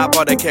left, when I cop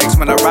all the kicks,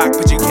 when I rock,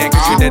 but you can't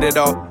cause you did it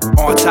all.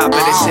 On top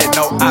of this shit,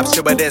 no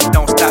option, but this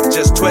don't stop,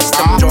 just twist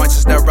them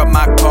joints and stir up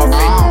my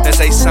coffee. They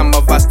say some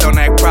of us don't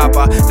act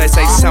proper. They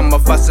say some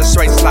of us are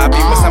straight sloppy,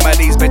 but some of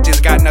these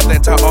bitches got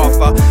nothing to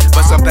offer.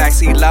 But some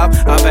backseat love,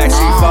 a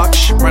backseat fuck.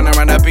 Run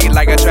around the beat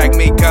like a track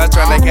meet, cuz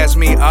tryna catch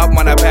me up,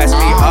 wanna pass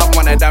me up,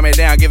 wanna dumb it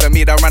down, giving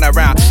me the run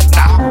around.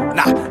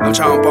 Nah, I'm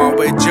tryna bond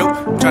with you,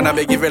 tryna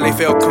make you really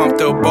feel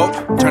comfortable.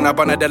 Turn up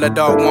on the Della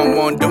Dog,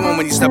 one doing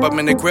when you step up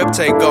in the crib,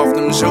 take off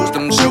them shoes.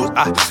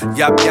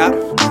 Yup,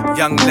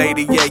 young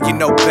lady, yeah, you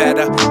know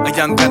better. A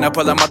young gunner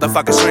pull a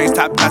motherfucking strings,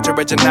 top notch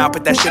original,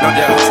 put that shit on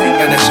your team,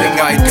 and the shit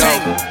might go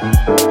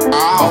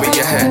over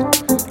your head.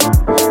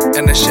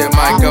 And the shit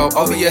might go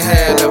over your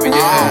head, over your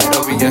head,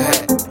 over your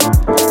head.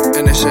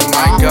 And the shit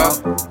might go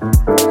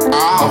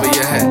over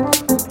your head.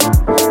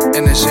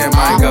 And the shit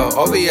might go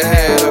over your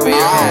head, over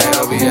your head,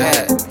 over your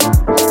head.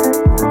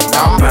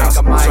 Now bounce,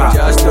 drop,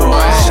 just do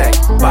it. Shake,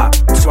 bop,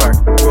 twerk,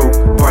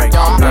 groove, break.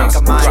 Don't blink, I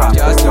might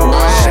just do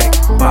it. Shake,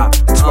 bop,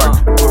 twerk,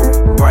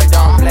 groove, break.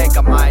 Don't blink,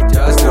 I might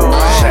just do it.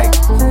 Shake,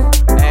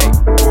 hey,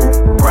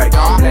 groove, break.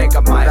 Don't blink, I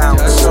might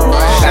just do it.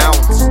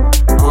 Bounce.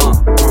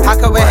 How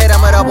can we hit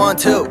him with a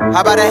 1-2?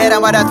 How about I hit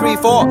him with a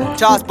 3-4?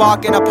 Charles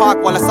bark in the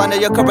park while I son of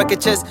your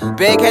caricatures.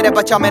 Big headed,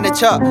 but y'all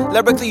miniature.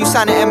 Lyrically, you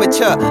soundin'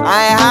 immature.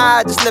 I ain't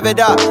high, just live it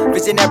up.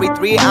 Visionary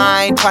 3,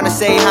 I ain't tryna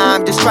say hi.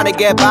 I'm just tryna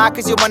get by,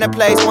 cause you wanna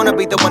place. Wanna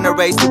be the one to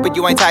race, stupid,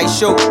 you ain't tight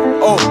shoe.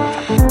 Oh,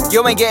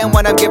 you ain't getting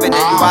what I'm giving.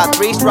 And you out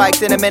 3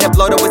 strikes in a minute,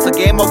 blow the whistle.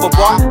 Game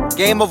overboard,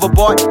 game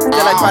overboard. Still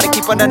I try to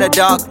keep on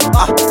underdog.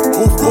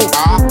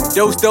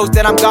 Dose,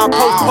 then I'm gone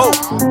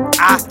post.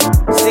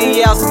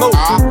 CL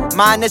smooth.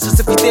 My initials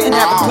if you didn't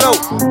have a clue.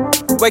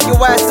 Wake your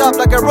ass up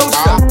like a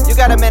rooster. You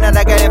got a minute,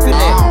 I got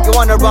infinite. You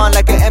wanna run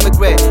like an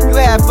immigrant. You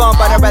have fun,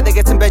 but I'd rather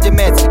get some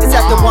Benjamins. It's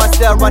after one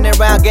still running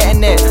around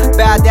getting it.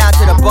 Bow down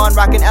to the bun,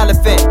 rockin'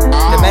 elephant.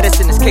 The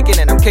medicine is kicking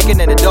and I'm kicking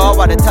in the door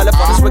while the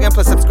telephone is ringing.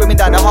 Plus I'm screaming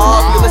down the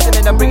hall. If you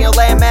listening, I'm bringing your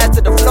lame man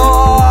to the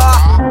floor.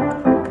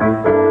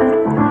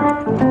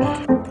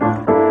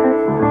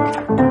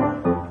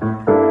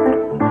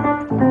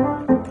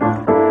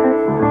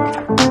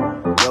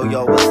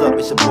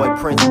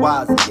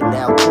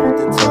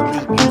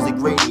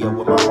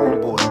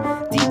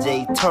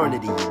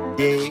 eternity, you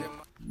dig?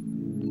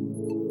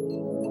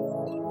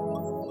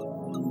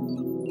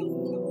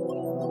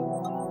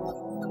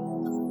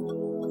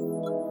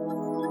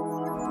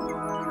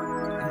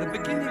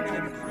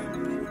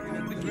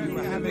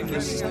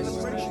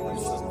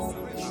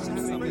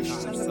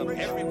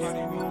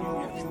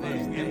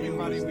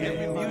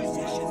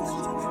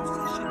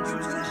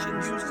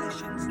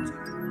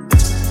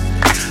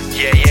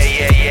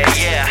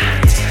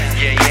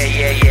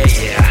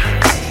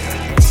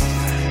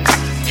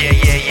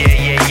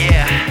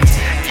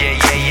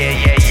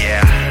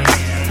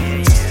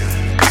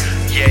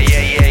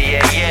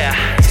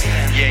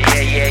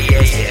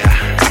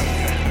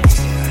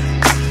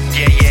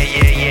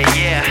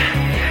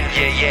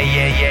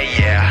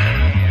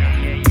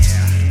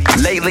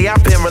 Lately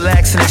I've been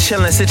relaxing and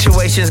chilling,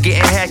 situations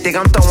getting hectic.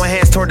 I'm throwing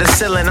hands toward the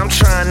ceiling. I'm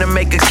trying to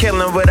make a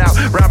killing without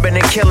robbing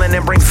and killing,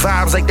 and bring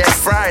vibes like that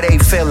Friday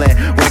feeling.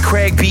 When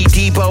Craig beat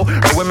Debo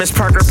or when Miss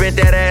Parker bent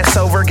that ass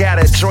over, got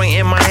a joint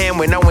in my hand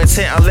with no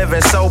intent of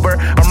living sober.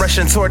 I'm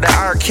rushing toward the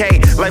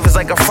arcade. Life is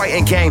like a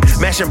fighting game,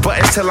 mashing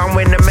buttons till I'm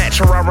winning the match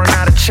or I run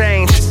out of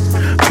change.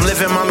 I'm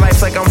living my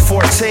life like I'm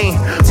 14.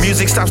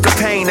 Music stops the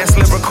pain, that's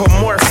lyrical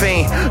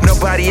morphine.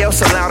 Nobody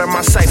else allowed in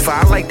my cipher.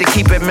 I like to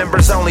keep it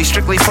members only,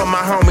 strictly for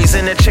my homies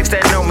and the chicks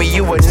that know me.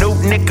 You a new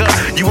nigga,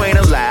 you ain't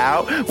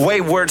allowed.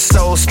 Wayward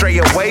soul, stray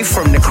away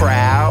from the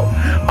crowd.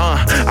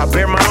 I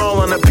bear my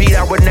all on the beat,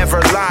 I would never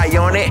lie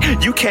on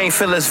it. You can't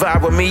feel this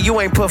vibe with me, you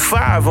ain't put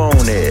 5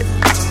 on it.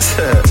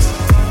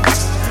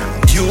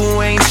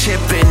 You ain't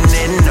chipping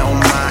in on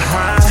my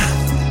high.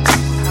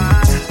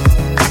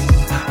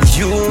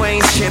 You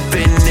ain't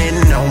chipping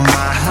in on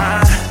my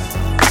high.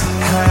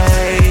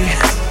 Hey,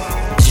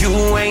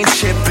 you ain't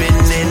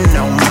chipping in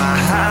on my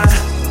high.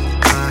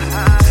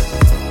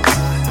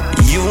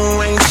 You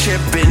ain't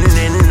chipping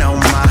in on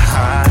my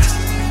high.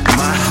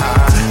 My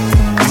high,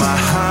 my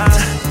high,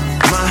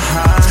 my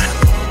high,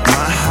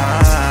 my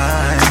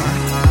high.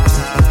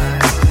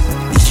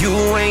 You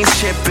ain't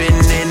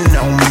chipping in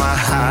on my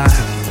high.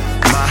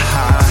 My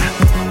high,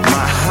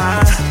 my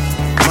high,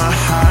 my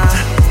high,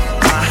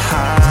 my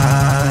high.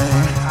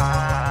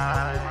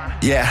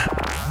 Yeah.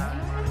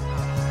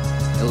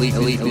 Elite,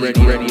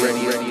 ready.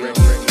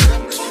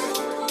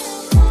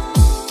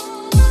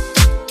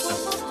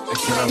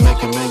 Can I make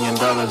 $1 million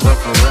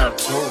off a rap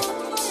too?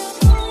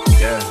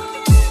 Yeah.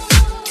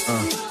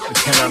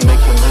 Can I make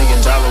 $1 million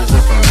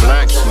if I'm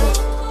black too?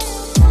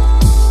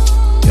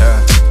 Yeah.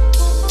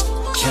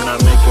 Can I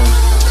make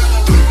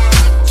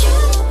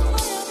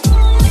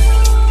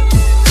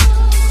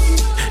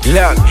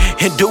Look,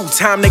 in due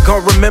time they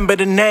gon' remember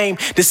the name.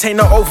 This ain't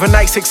no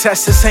overnight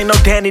success, this ain't no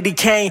Danny D.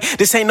 Kane.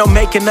 This ain't no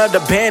making of the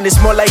band, it's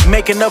more like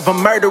making of a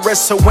murderer.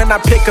 So when I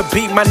pick a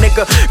beat, my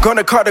nigga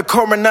gonna call the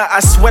coroner. I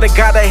swear to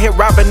God I hit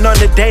robbing on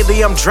the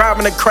daily, I'm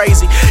driving her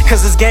crazy.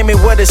 Cause this game ain't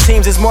what it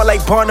seems, it's more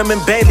like Barnum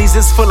and Bailey's.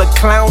 It's full of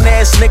clown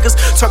ass niggas,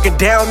 talking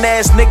down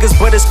ass niggas.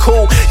 But it's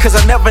cool, cause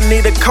I never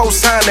need a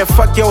cosign. And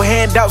fuck your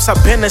handouts, I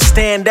been a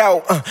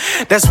standout.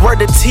 That's word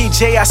to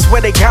TJ, I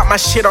swear they got my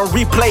shit on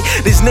replay.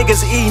 These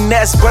niggas eating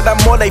ass, but I'm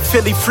more like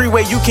Philly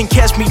Freeway. You can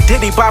catch me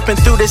Diddy bopping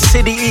through the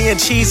city eating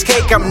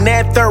cheesecake. I'm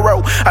that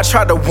thorough. I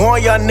try to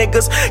warn y'all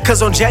niggas,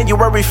 cause on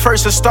January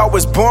 1st a star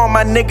was born.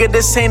 My nigga,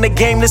 this ain't a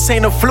game, this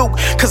ain't a fluke.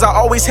 Cause I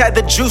always had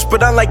the juice,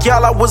 but unlike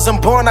y'all, I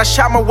wasn't born. I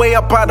shot my way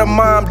up out of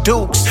Mom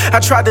Dukes. I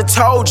tried to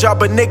told y'all,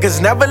 but niggas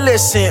never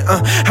listen.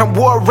 I'm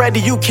war ready,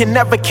 you can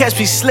never catch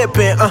me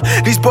slipping.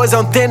 These boys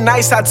on thin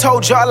ice, I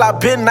told y'all I've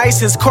been nice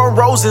since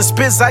cornrows and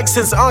spit like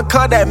since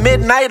uncut at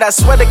midnight. I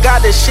swear to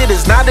God, this shit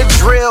is not a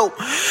drill.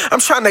 I'm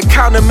trying to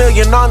count $1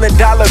 million on the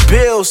dollar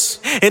bills.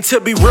 And to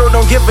be real,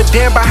 don't give a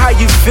damn about how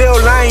you feel.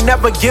 I ain't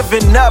never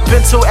giving up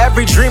until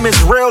every dream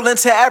is real,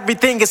 until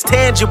everything is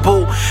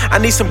tangible. I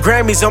need some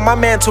Grammys on my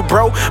mantle,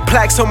 bro.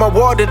 Plaques on my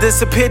wall to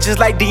disappear just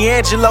like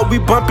D'Angelo. We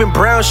bumping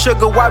brown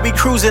sugar while we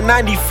cruising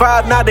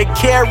 95. Not a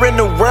care in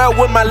the world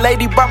with my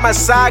lady by my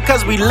side,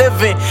 cause we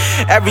living.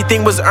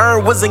 Everything was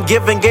earned, wasn't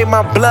given. Gave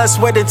my blood,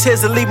 sweat, and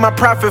tears to leave my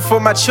profit for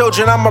my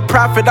children. I'm a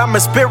prophet, I'm a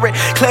spirit,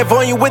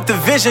 clairvoyant with the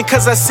vision.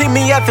 Cause I see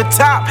me at the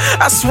top,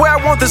 I swear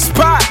I want the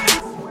spot.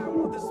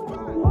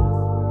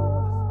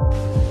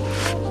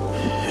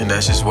 And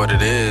that's just what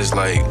it is.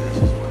 Like,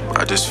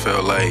 I just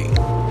feel like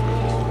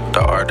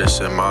the artists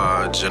in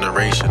my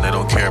generation, they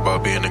don't care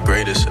about being the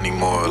greatest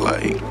anymore.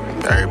 Like,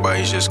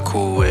 everybody's just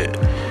cool with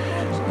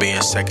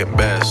being second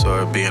best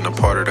or being a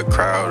part of the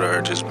crowd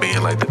or just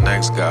being like the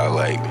next guy.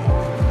 Like,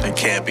 it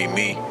can't be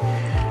me.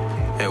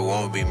 It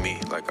won't be me.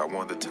 Like, I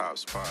want the top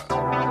spot.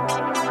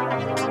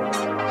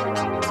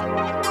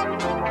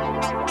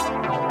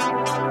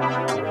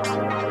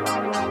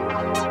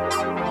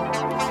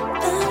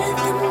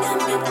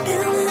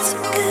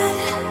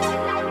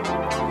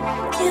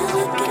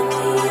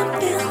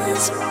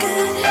 So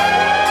good.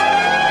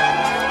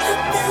 I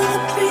feel the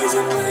breeze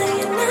of mine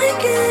and I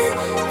can't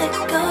let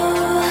go.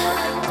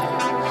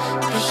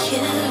 But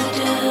you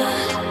do.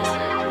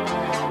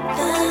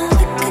 The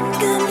liquor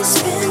got me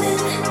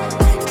spinning.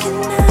 I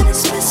cannot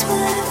express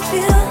what I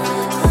feel.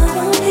 I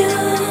want you.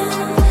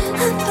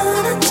 I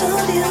thought I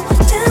told you.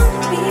 Tell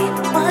me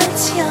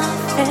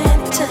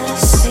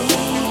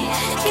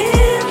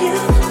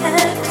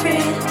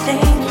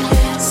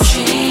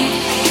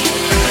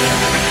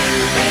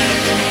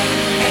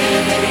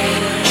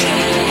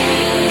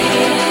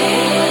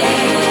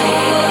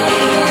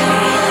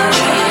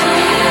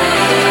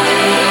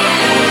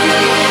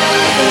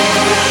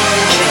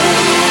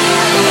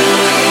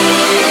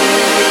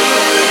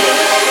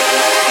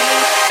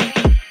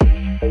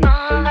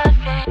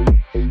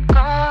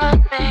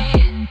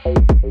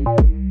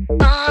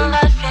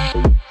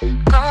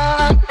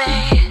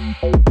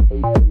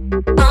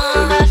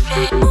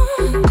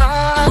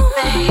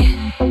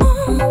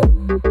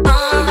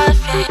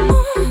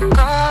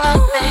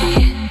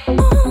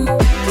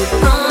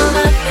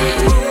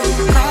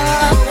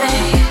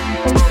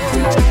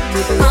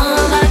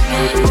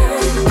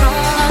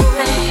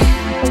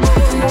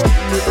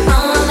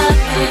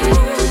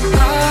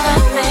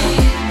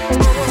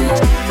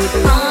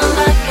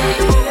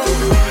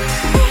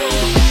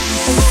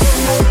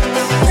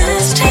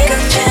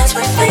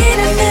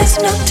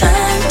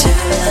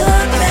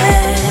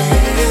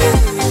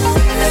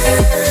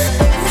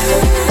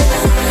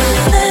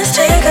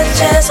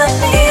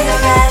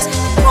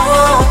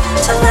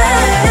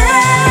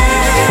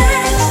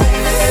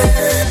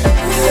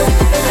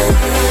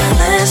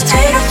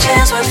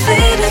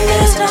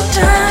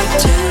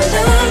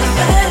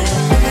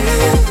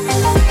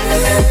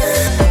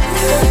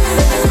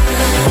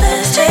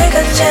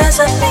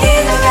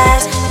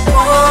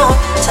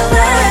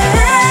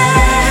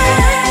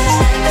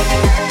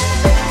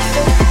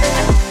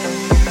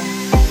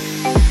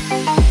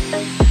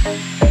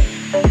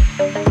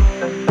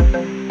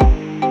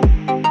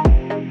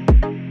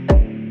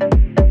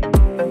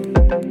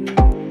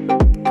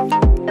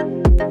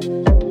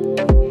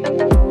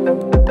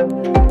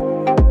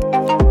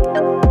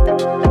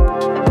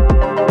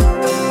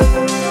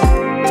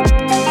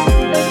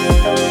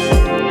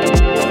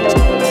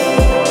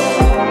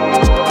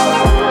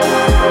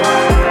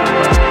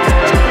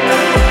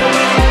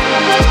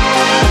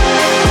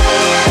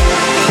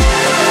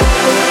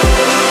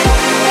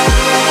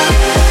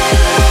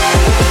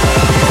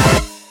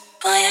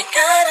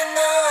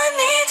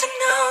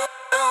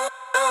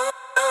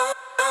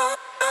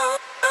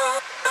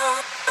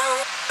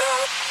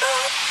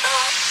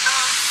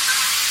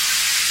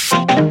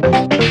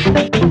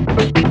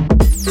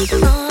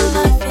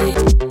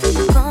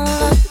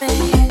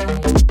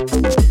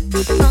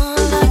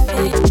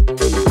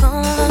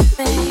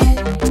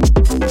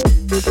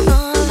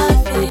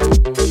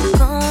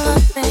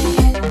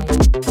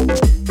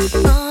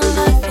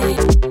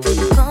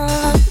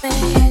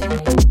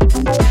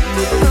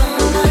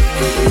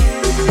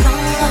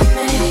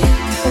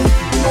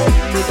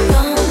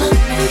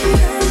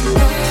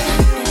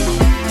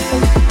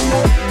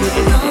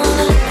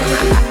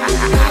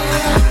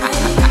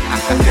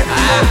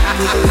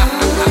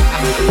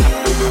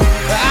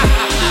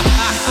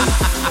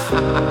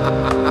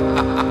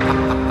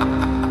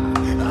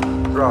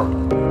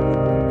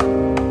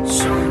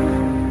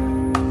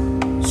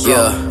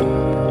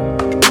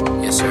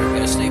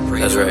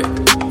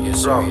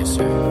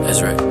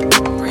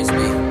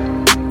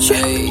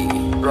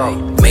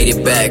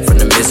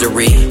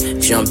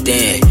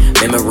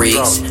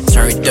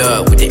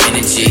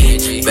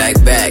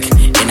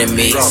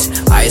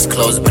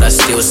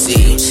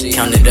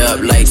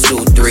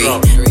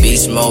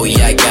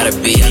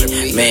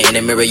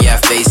Mirror, yeah,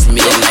 face me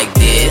like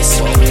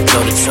this,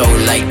 toe to toe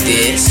like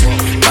this,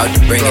 about to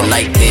bring it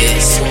like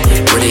this.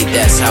 Really,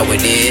 that's how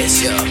it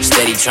is.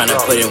 Steady tryna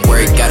put in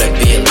work, gotta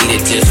be a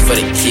leader just for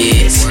the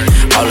kids.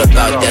 All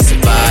about that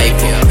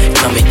survival,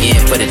 coming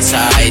in for the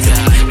title,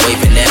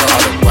 waving at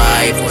all the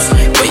rivals,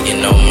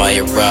 waiting on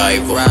my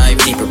arrival.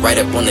 Keep it right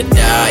up on the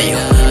dial,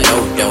 no,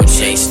 don't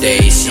change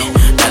station.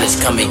 Knowledge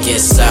coming in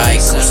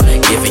cycles,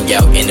 giving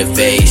y'all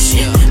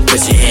innovation.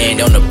 Put your hand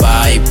on the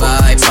Bible,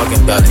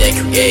 talking about that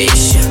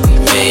creation.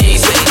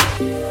 Amazing.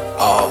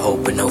 All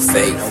hope and no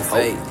faith,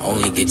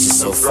 only get you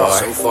so far.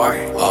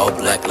 All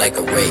black like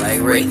a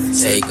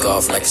wraith, take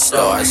off like a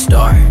star.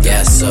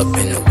 Gas up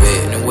in the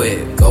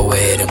whip, go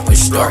ahead and push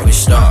start.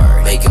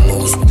 Making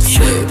moves with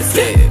the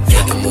flip,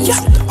 making moves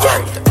with the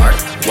art.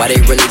 Why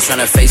they really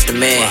tryna face the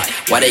man?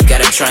 Why they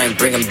gotta try and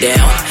bring him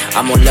down?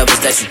 I'm on levels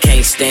that you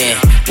can't stand.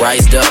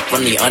 Rised up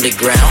from the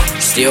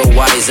underground, still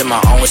wise in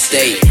my own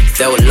state.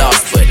 Felt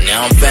lost, but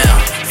now I'm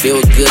found.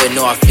 Feel good,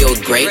 no, I feel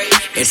great.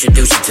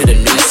 Introduce you to the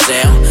new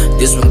sound.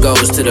 This one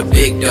goes to the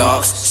big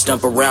dogs.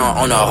 Stump around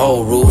on the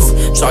whole roof,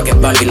 talking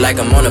about me like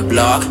I'm on a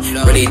blog.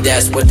 Really,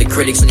 that's what the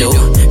critics do.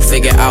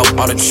 Figure out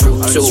all the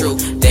truth too.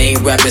 They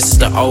ain't rapping since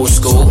the old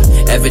school.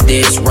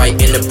 Evidence right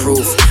in the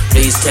proof.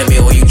 Please tell me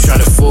who you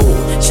tryna fool.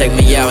 Check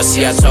me out,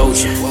 see I told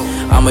you.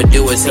 I'ma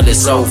do it till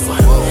it's over.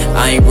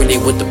 I ain't really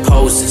with the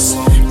poses.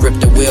 Grip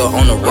the wheel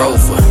on the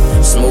Rover.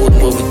 Smooth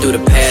moving through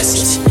the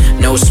passage.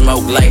 No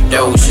smoke like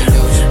Doja.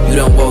 You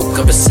done woke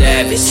up a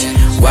savage.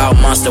 Wild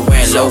monster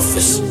wearing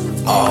loafers.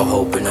 All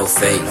hope and no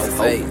faith,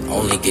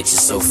 only get you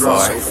so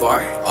far.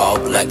 All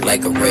black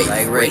like a wraith,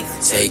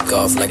 take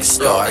off like a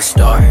star.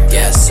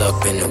 Gas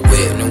up in the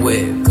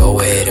whip, go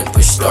ahead and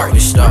push start.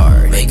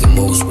 Making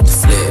moves with the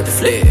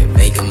flip,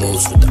 making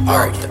moves with the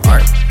art. Don't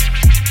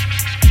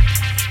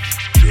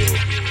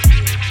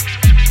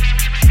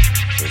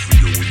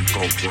forget where you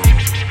come from.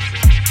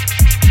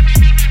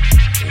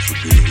 Don't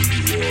forget who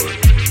you are.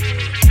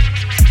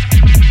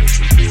 Most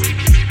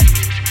importantly,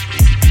 don't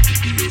forget to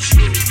be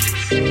yourself.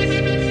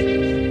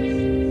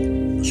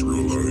 It's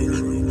real out here.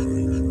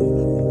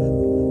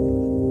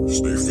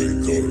 Stay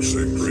faith up,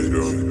 stay prayed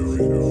up.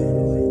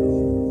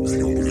 If you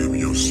don't believe in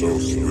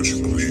yourself, do what you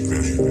believe in.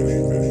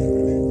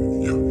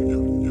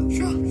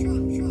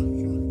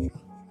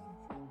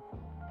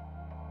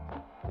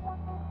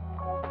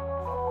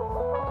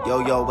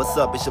 Yo, what's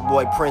up? It's your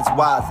boy Prince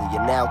Wazzy.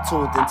 You're now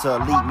tuned into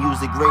Elite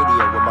Music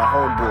Radio with my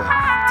homeboy,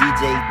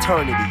 DJ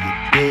Eternity, you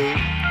dig?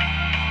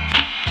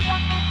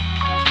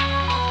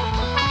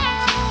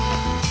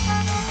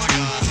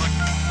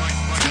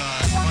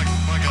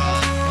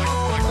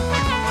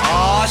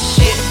 Aw,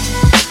 shit.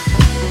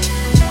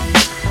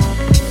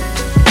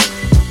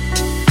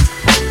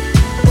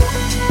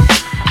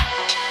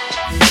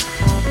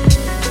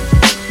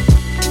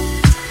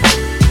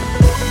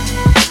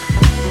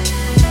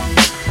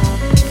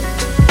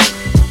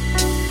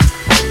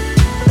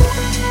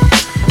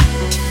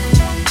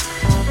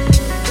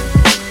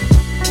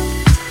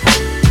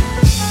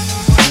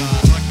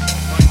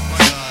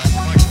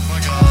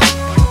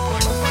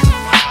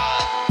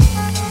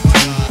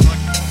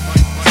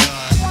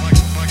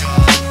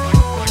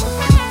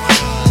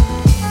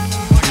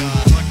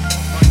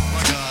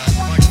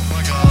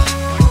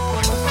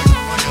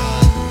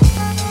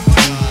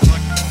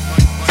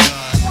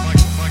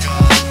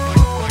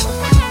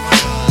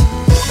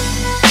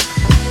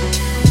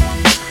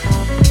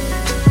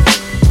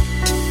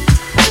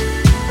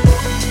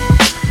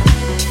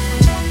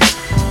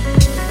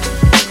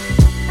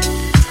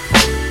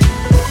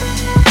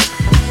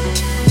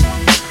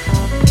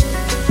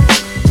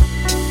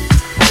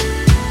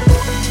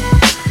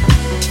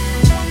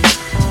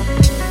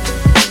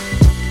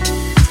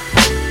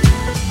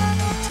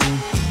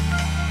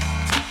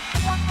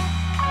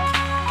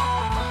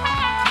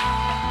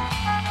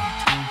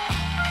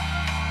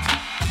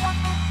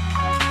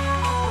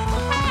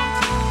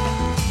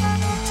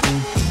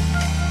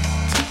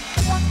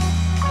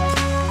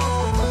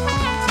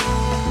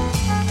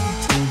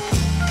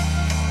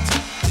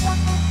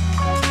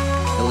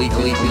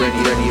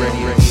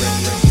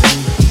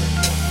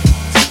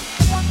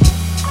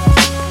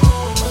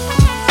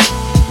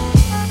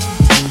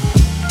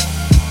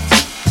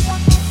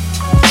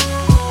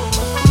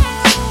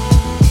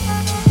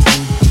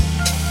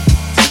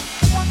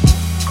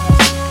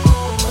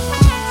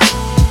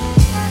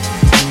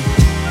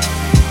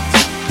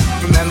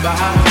 Remember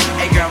her?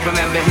 Hey girl,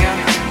 remember him?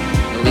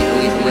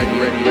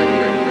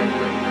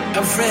 A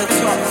real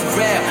talk for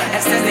real.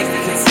 That's that nigga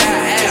can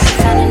tell. It's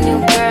time a new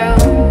girl.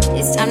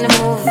 It's time to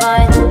move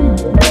on.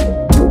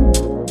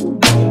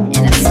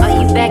 And I saw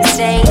you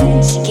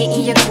backstage,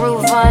 getting your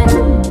groove on.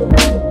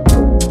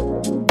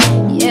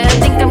 Yeah, I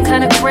think I'm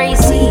kinda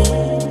crazy.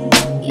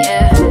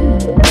 Yeah.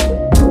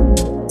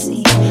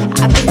 See,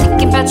 I've been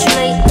thinking about you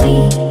lately.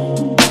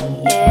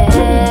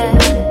 Yeah.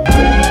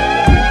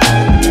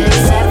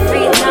 'Cause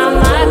every time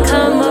I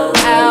come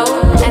out,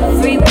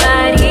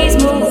 everybody's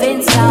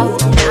moving south.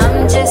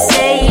 I'm just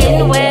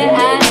saying where I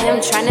am,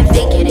 trying to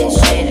figure this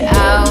shit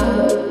out.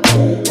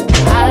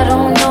 I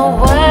don't know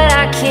what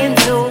I can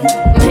do.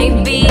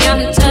 Maybe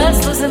I'm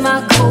just losing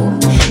my cool,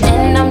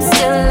 and I'm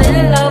still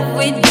in love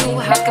with you.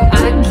 How come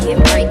I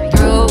can't break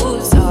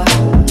through? So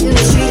you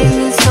treated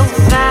me so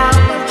foul.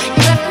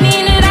 You left me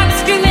in it, I'm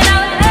screaming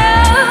out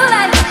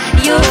loud.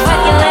 You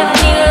fucking left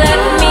me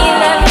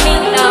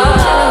know.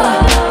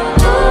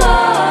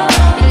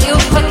 You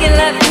fucking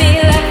left me.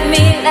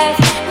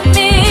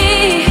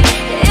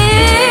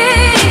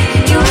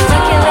 You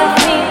fucking left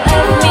me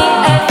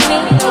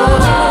know.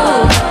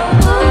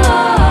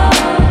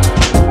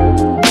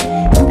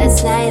 Last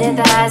night at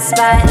the hot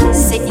spot,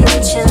 sitting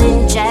chillin',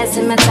 jazz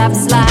in my top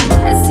slot.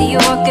 I see you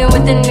walking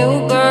with a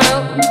new girl.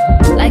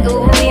 Like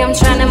ooh, I'm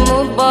tryna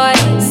move, boy.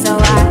 So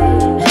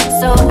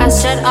I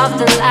shut off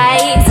the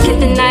lights, get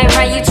the night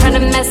right. You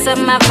tryna mess up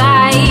my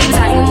vibes.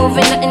 I ain't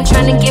moving nothing,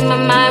 tryna get my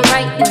mind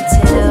right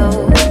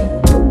until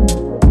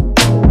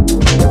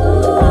you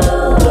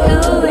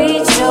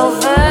reach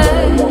over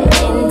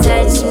and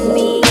touch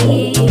me.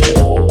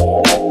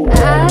 I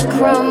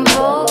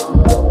crumble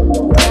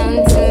down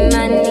to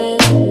my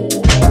knees.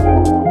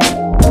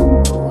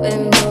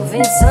 We're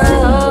moving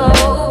slow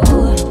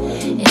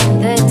in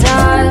the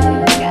dark.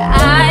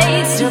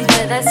 I still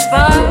feel that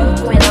spark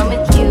when I'm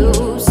with you.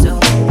 So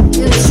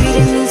you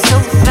treated me so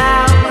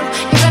foul.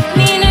 You left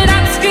me in it,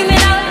 I'm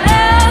screaming out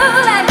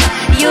loud.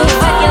 You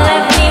fucking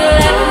left me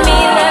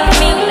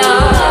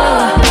know.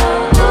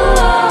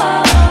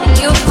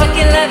 You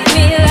fucking left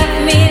me.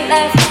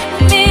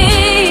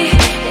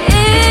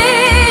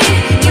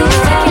 You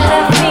fucking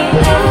left me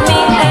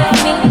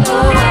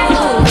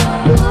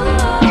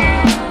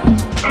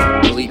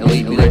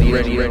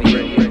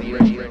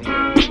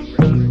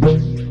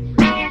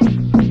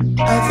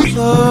I've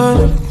thought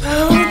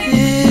about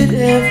it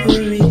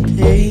every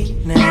day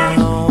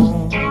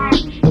now.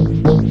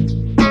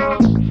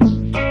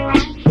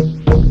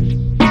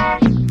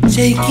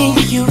 Taking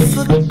you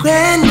for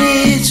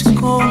granted's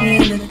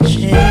going to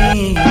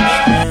change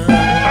now.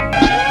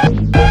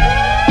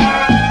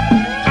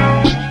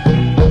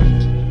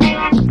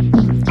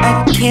 I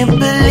can't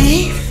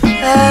believe I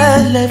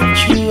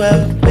left you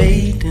out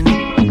waiting.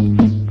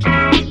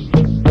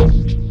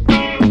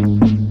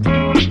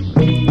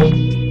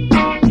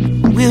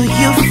 Will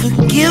you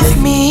forgive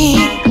me,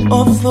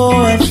 although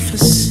I've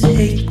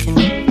forsaken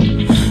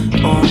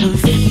all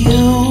of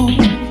you,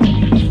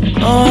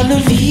 all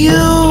of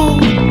you,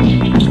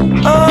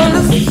 all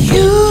of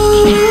you?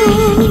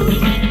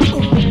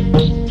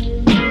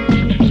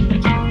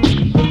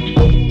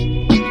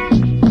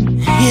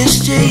 Here's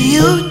to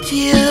you,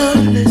 dear,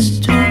 let's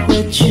do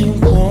what you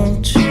want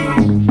to.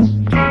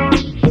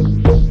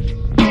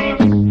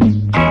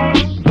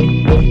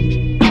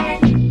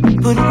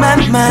 Put my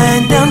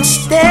mind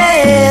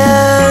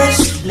downstairs,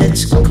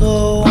 let's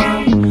go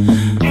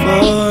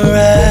for a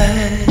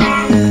ride.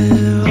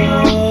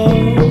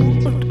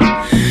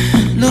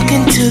 Look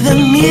into the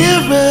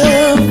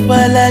mirror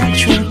while I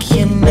drink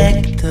your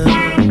nectar.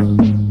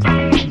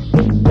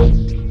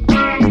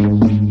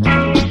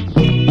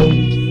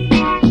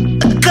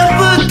 A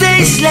couple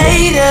days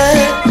later,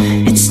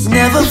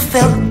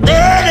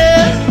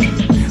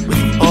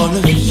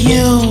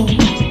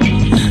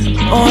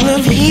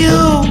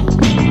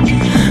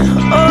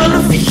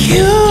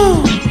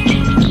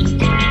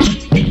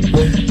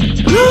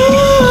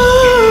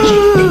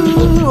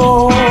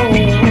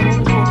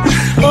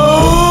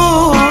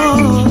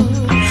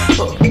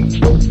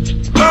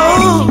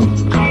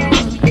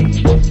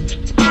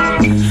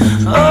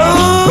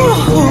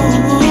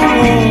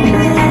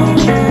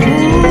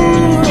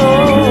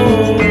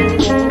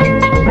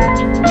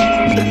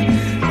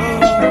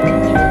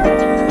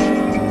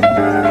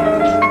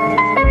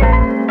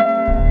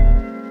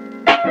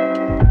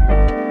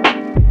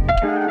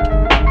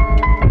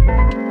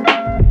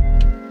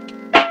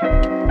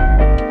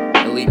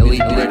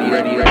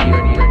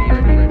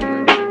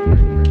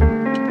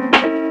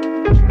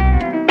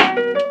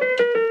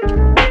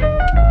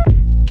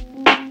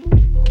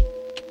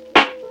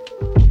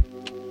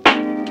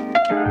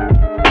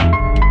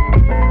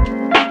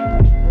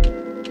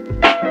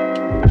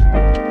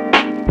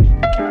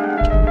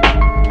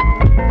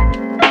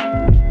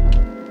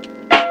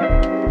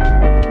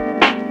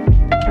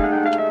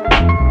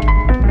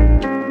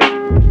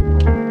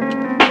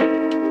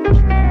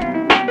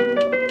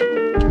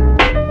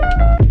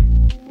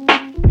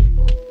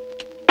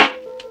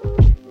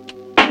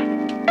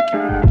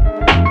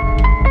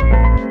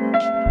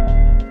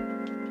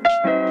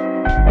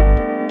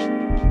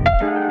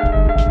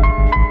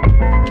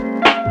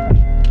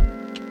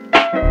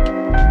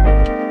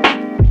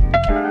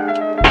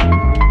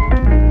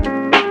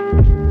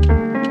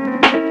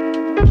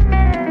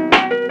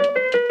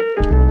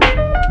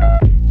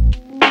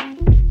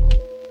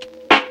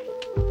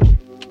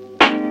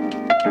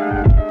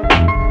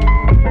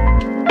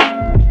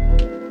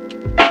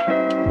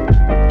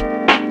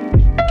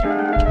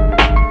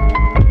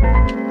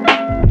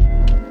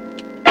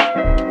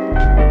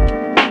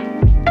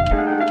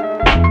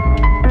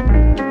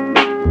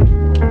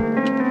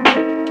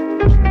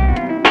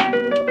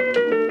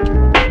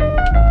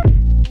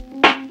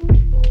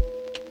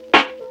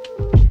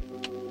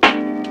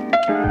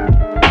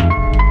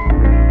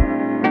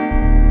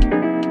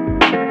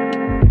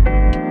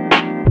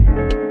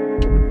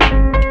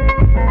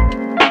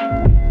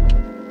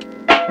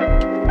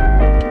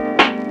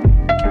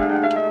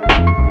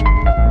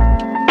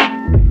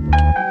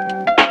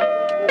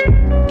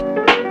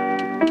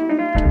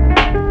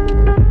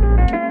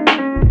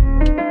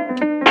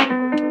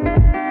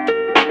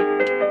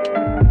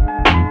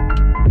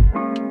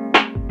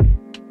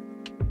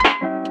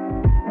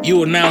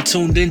 You are now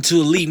tuned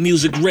into Elite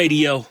Music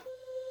Radio.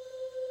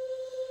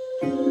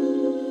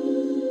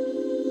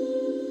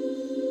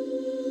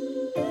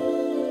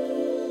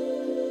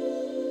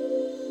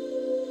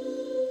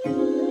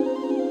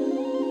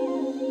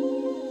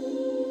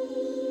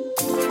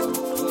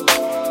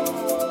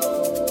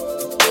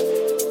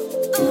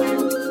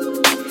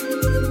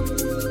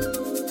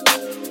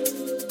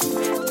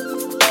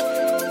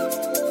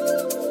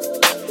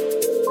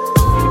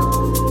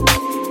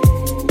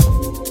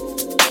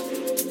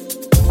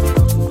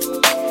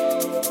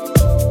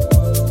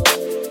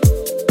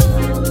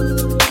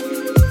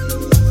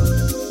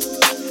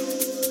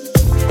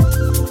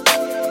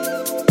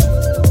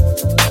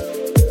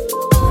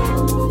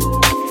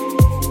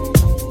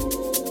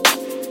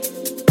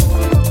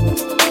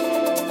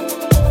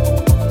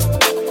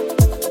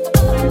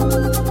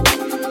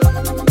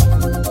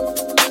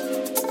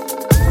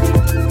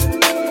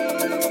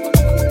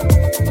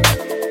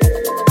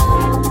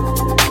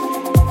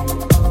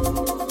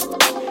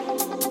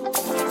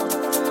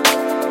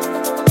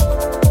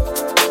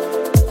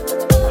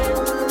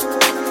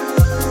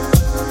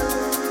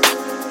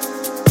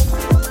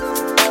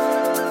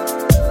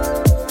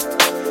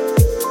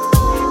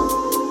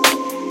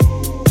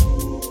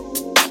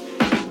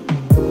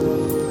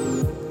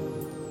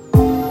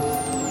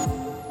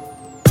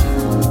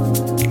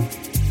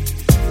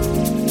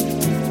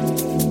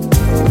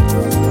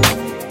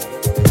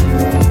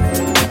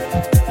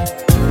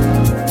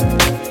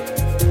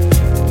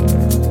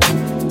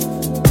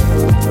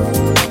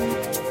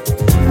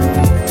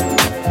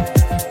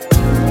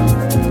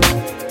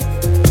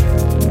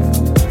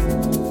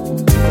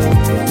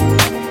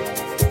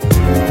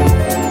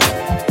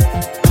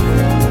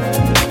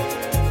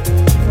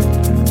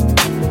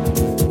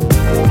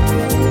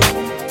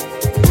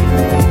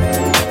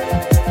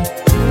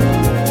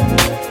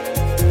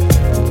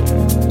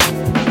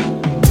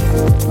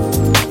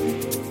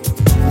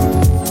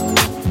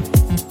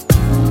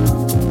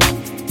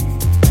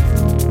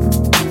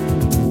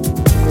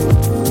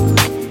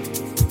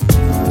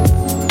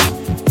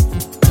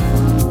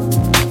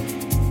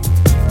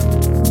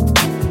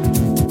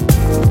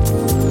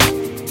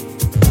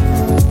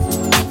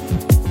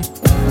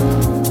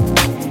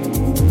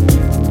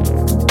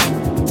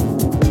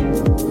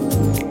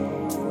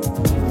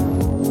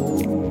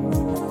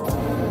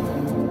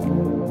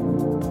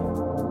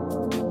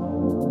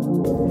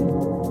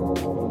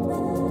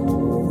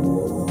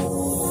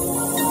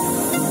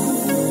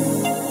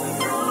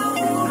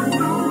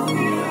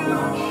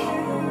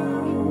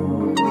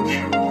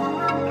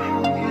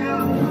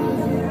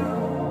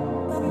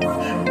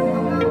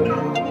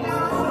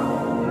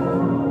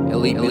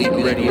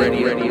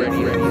 ready.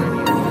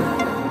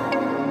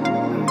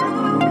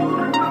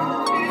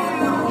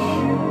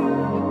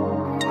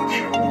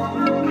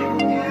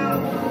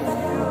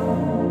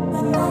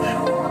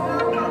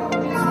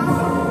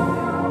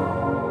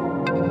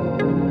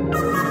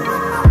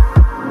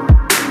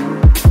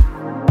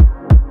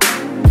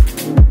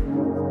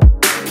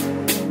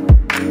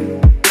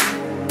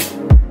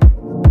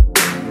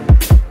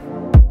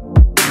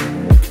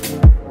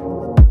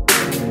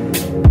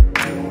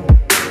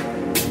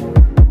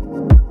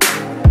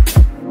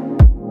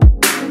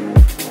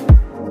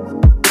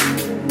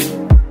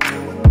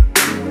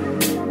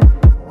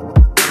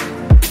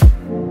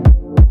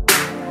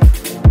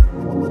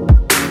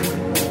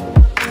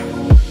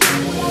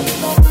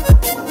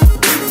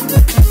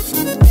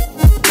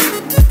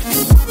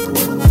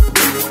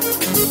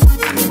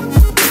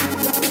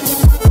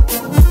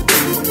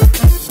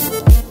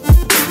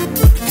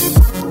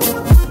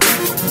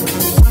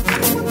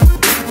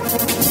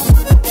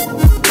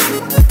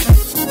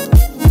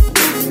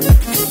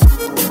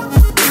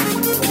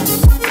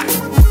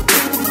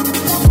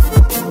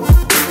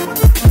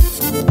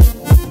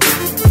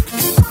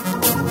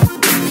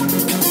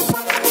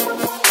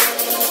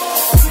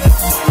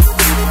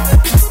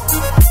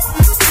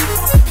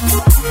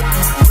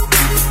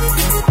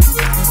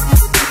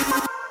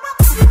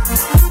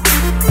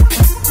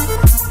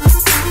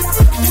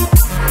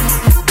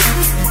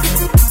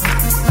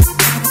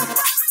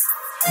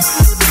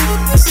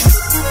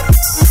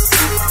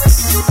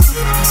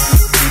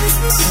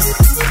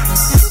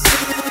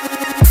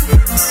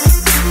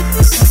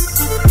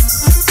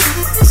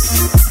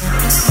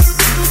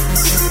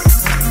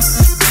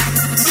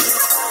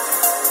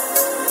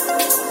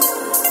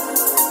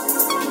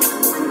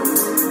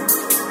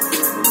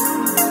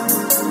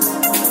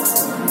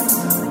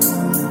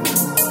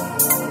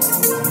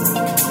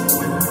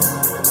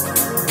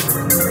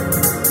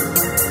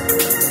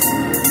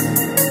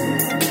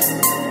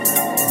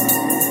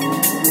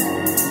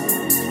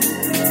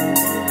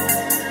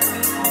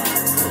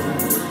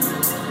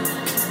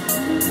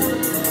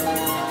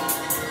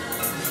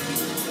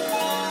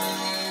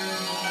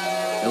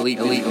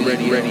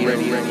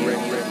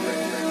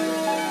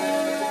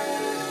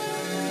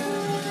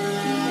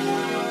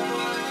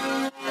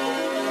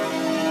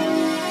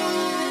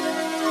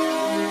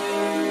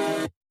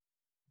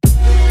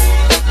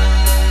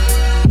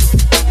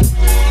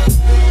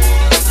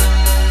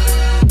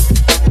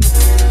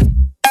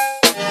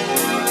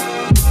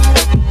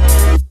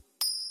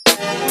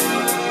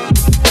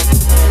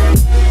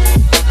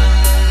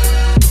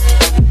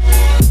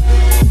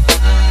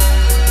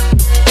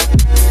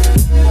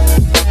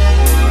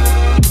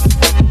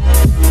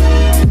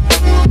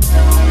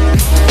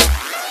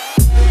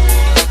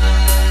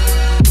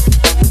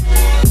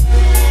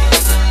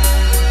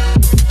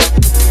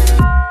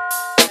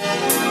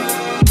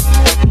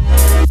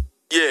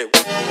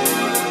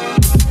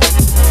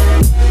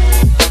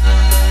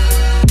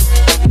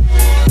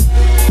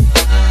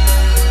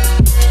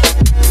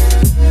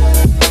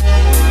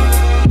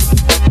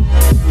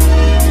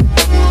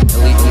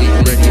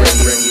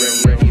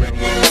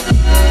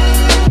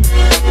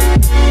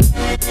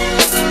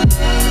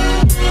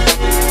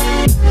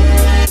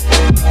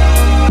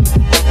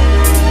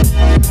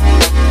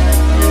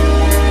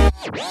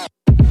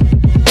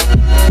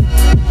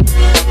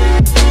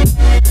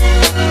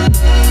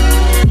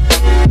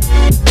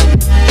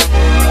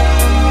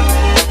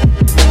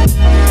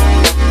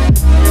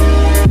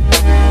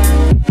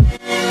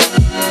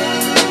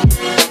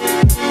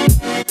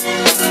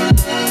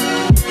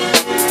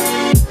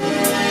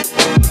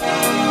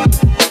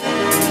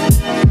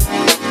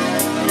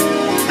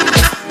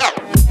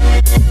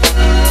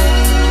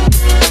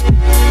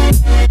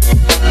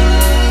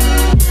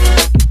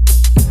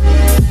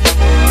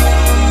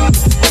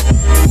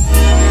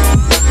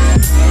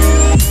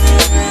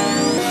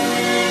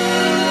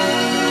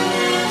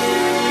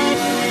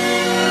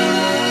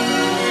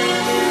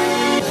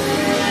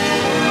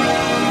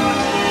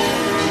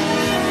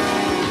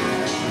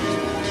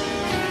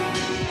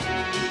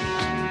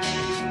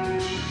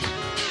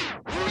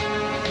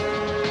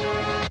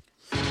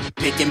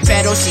 Picking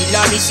petals, she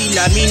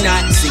love me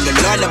not. Sing a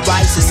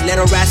lullaby, since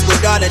little rascal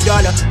dollar.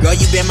 Girl,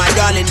 you been my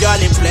darling.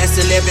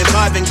 Blessed to live in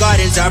Marvin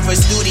Gardens, our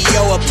first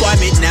studio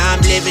apartment. Now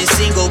I'm living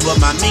single,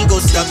 but my mingle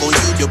stuck on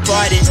you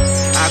departed.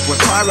 Aqua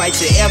car right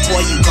to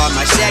airport, you called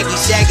my shaggy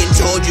shagging.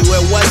 Told you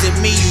it wasn't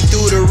me, you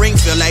threw the ring.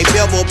 Feel like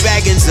Bilbo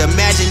Baggins,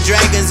 imagine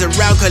dragons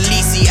around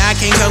Khaleesi. I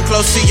can't come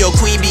close to your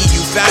queen bee.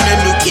 You found a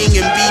new king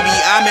and BB.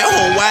 I'm at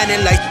home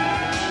whining like.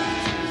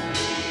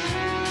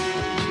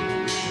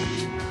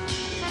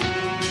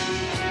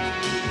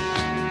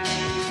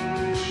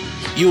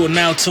 You are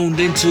now tuned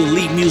into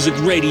Elite Music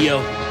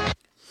Radio.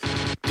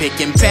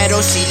 Picking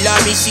petals, she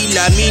love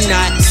me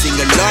not. Sing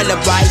a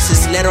lullaby,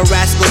 since little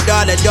rascal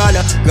dollar.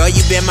 Girl, you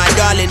been my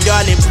darling.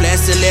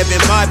 Plans to live in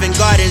Marvin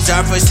Gardens,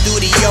 our first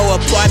studio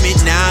apartment.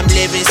 Now I'm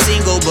living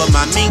single, but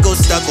my mingle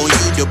stuck on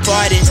you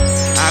departed.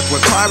 Aqua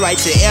car right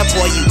to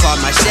airport, you called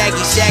my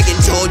shaggy shagging.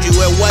 Told you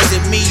it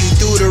wasn't me, you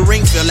threw the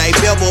ring. Feel like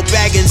Bilbo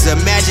Baggins,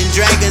 imagine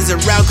dragons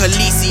around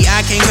Khaleesi.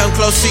 I can't come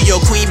close to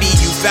your queen bee.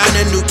 You found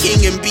a new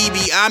king and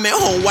BB. I'm at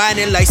home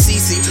whining like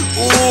Cece.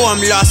 Ooh, I'm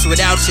lost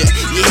without you.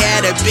 You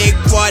had a big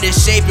part in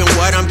shaping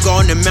what I'm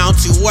gonna mount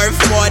to. Worth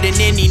more than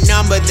any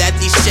number that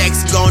these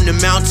checks gonna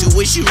mount to.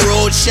 Wish you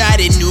rolled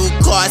shot in new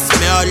car,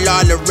 smell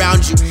all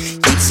around you.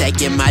 You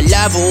taking my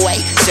love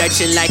away,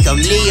 searching like I'm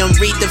Liam.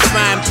 Read the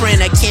fine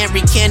print, I can't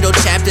rekindle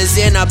chapters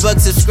in our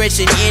book.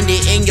 Subscription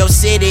ended in your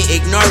city.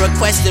 Ignore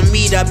requests to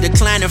meet up,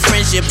 decline a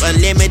friendship.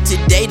 Unlimited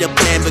data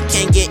plan, but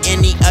can't get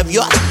any of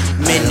your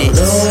minutes.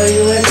 I don't know why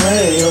you ain't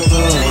playing your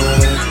part.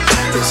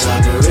 This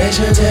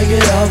operation, take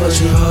it all but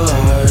your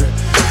heart.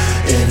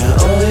 And I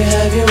only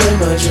have you in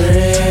my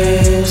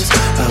dreams.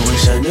 I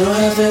wish I knew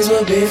how things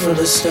would be from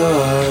the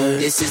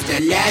start. This is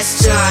the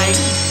last time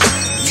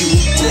you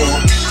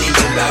won't think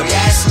about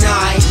last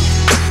night.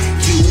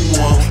 You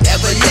won't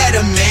ever let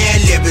a man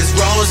live his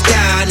wrongs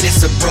down.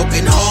 It's a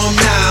broken home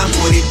now,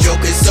 what a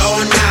joke is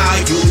on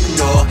now. You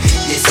know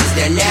this is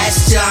the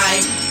last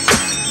time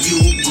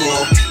you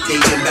go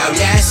thinking about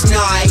last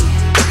night.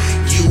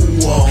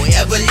 You won't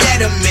ever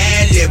let a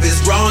man live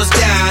his wrongs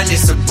down.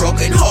 It's a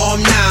broken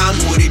home now,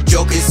 what a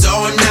joke is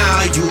on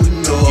now.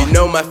 You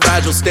know my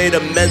fragile state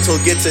of mental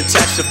gets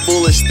attached to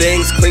foolish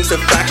things. Clings to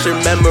fractured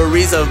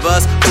memories of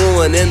us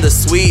fooling in the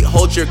sweet.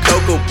 Hold your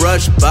cocoa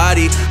brush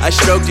body, I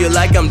stroked you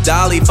like I'm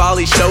Dolly.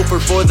 Folly chauffeur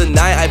for the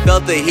night, I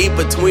felt the heat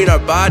between our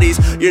bodies.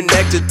 Your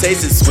nectar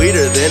tasted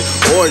sweeter than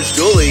orange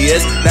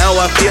Julius. Now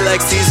I feel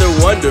like Caesar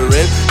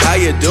wondering how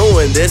you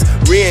doing this.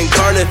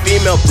 Reincarnate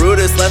female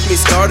Brutus left me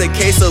scarred, a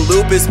case of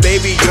lupus.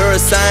 Baby, you're a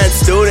science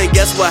student,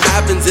 guess what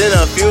happens in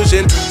a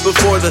fusion?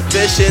 Before the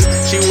fishing,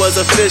 she was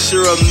a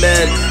fisher of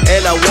men,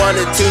 and I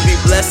wanted to be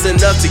blessed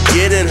enough to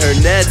get in her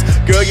nets.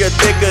 Girl, you're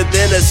thicker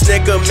than a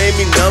snicker, made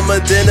me number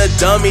than a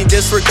dummy.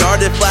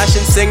 Disregarded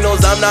flashing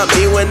signals, I'm not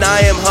me when I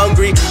am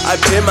hungry. I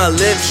pin my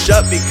lips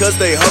shut because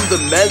they hum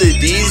the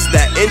melodies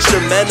that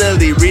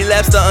instrumentally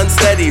relapse the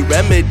unsteady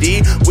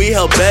remedy. We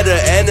held better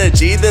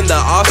energy than the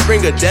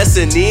offspring of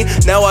destiny.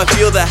 Now I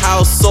feel the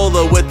house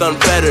solar with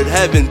unfettered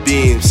heaven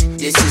beams.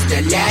 This is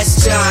the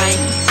last time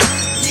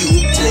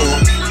you go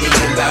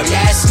thinking about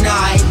last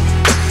night.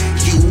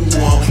 You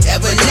won't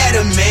ever let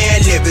a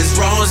man live his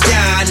wrongs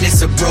down.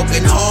 It's a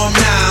broken home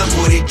now,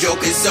 what a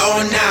joke is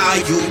on now.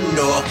 You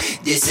know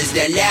this is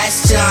the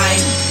last time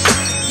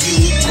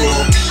you go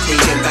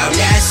thinking about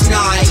last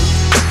night.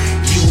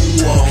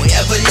 You won't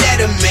ever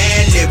let a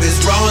man live his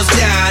wrongs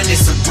down.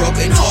 It's a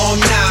broken home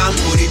now,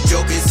 what a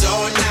joke is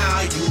on now.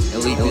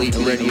 Elite,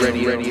 ready.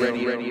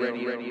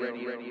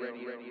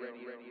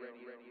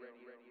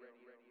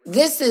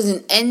 This is an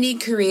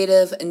Indie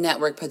Creative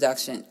Network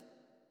production.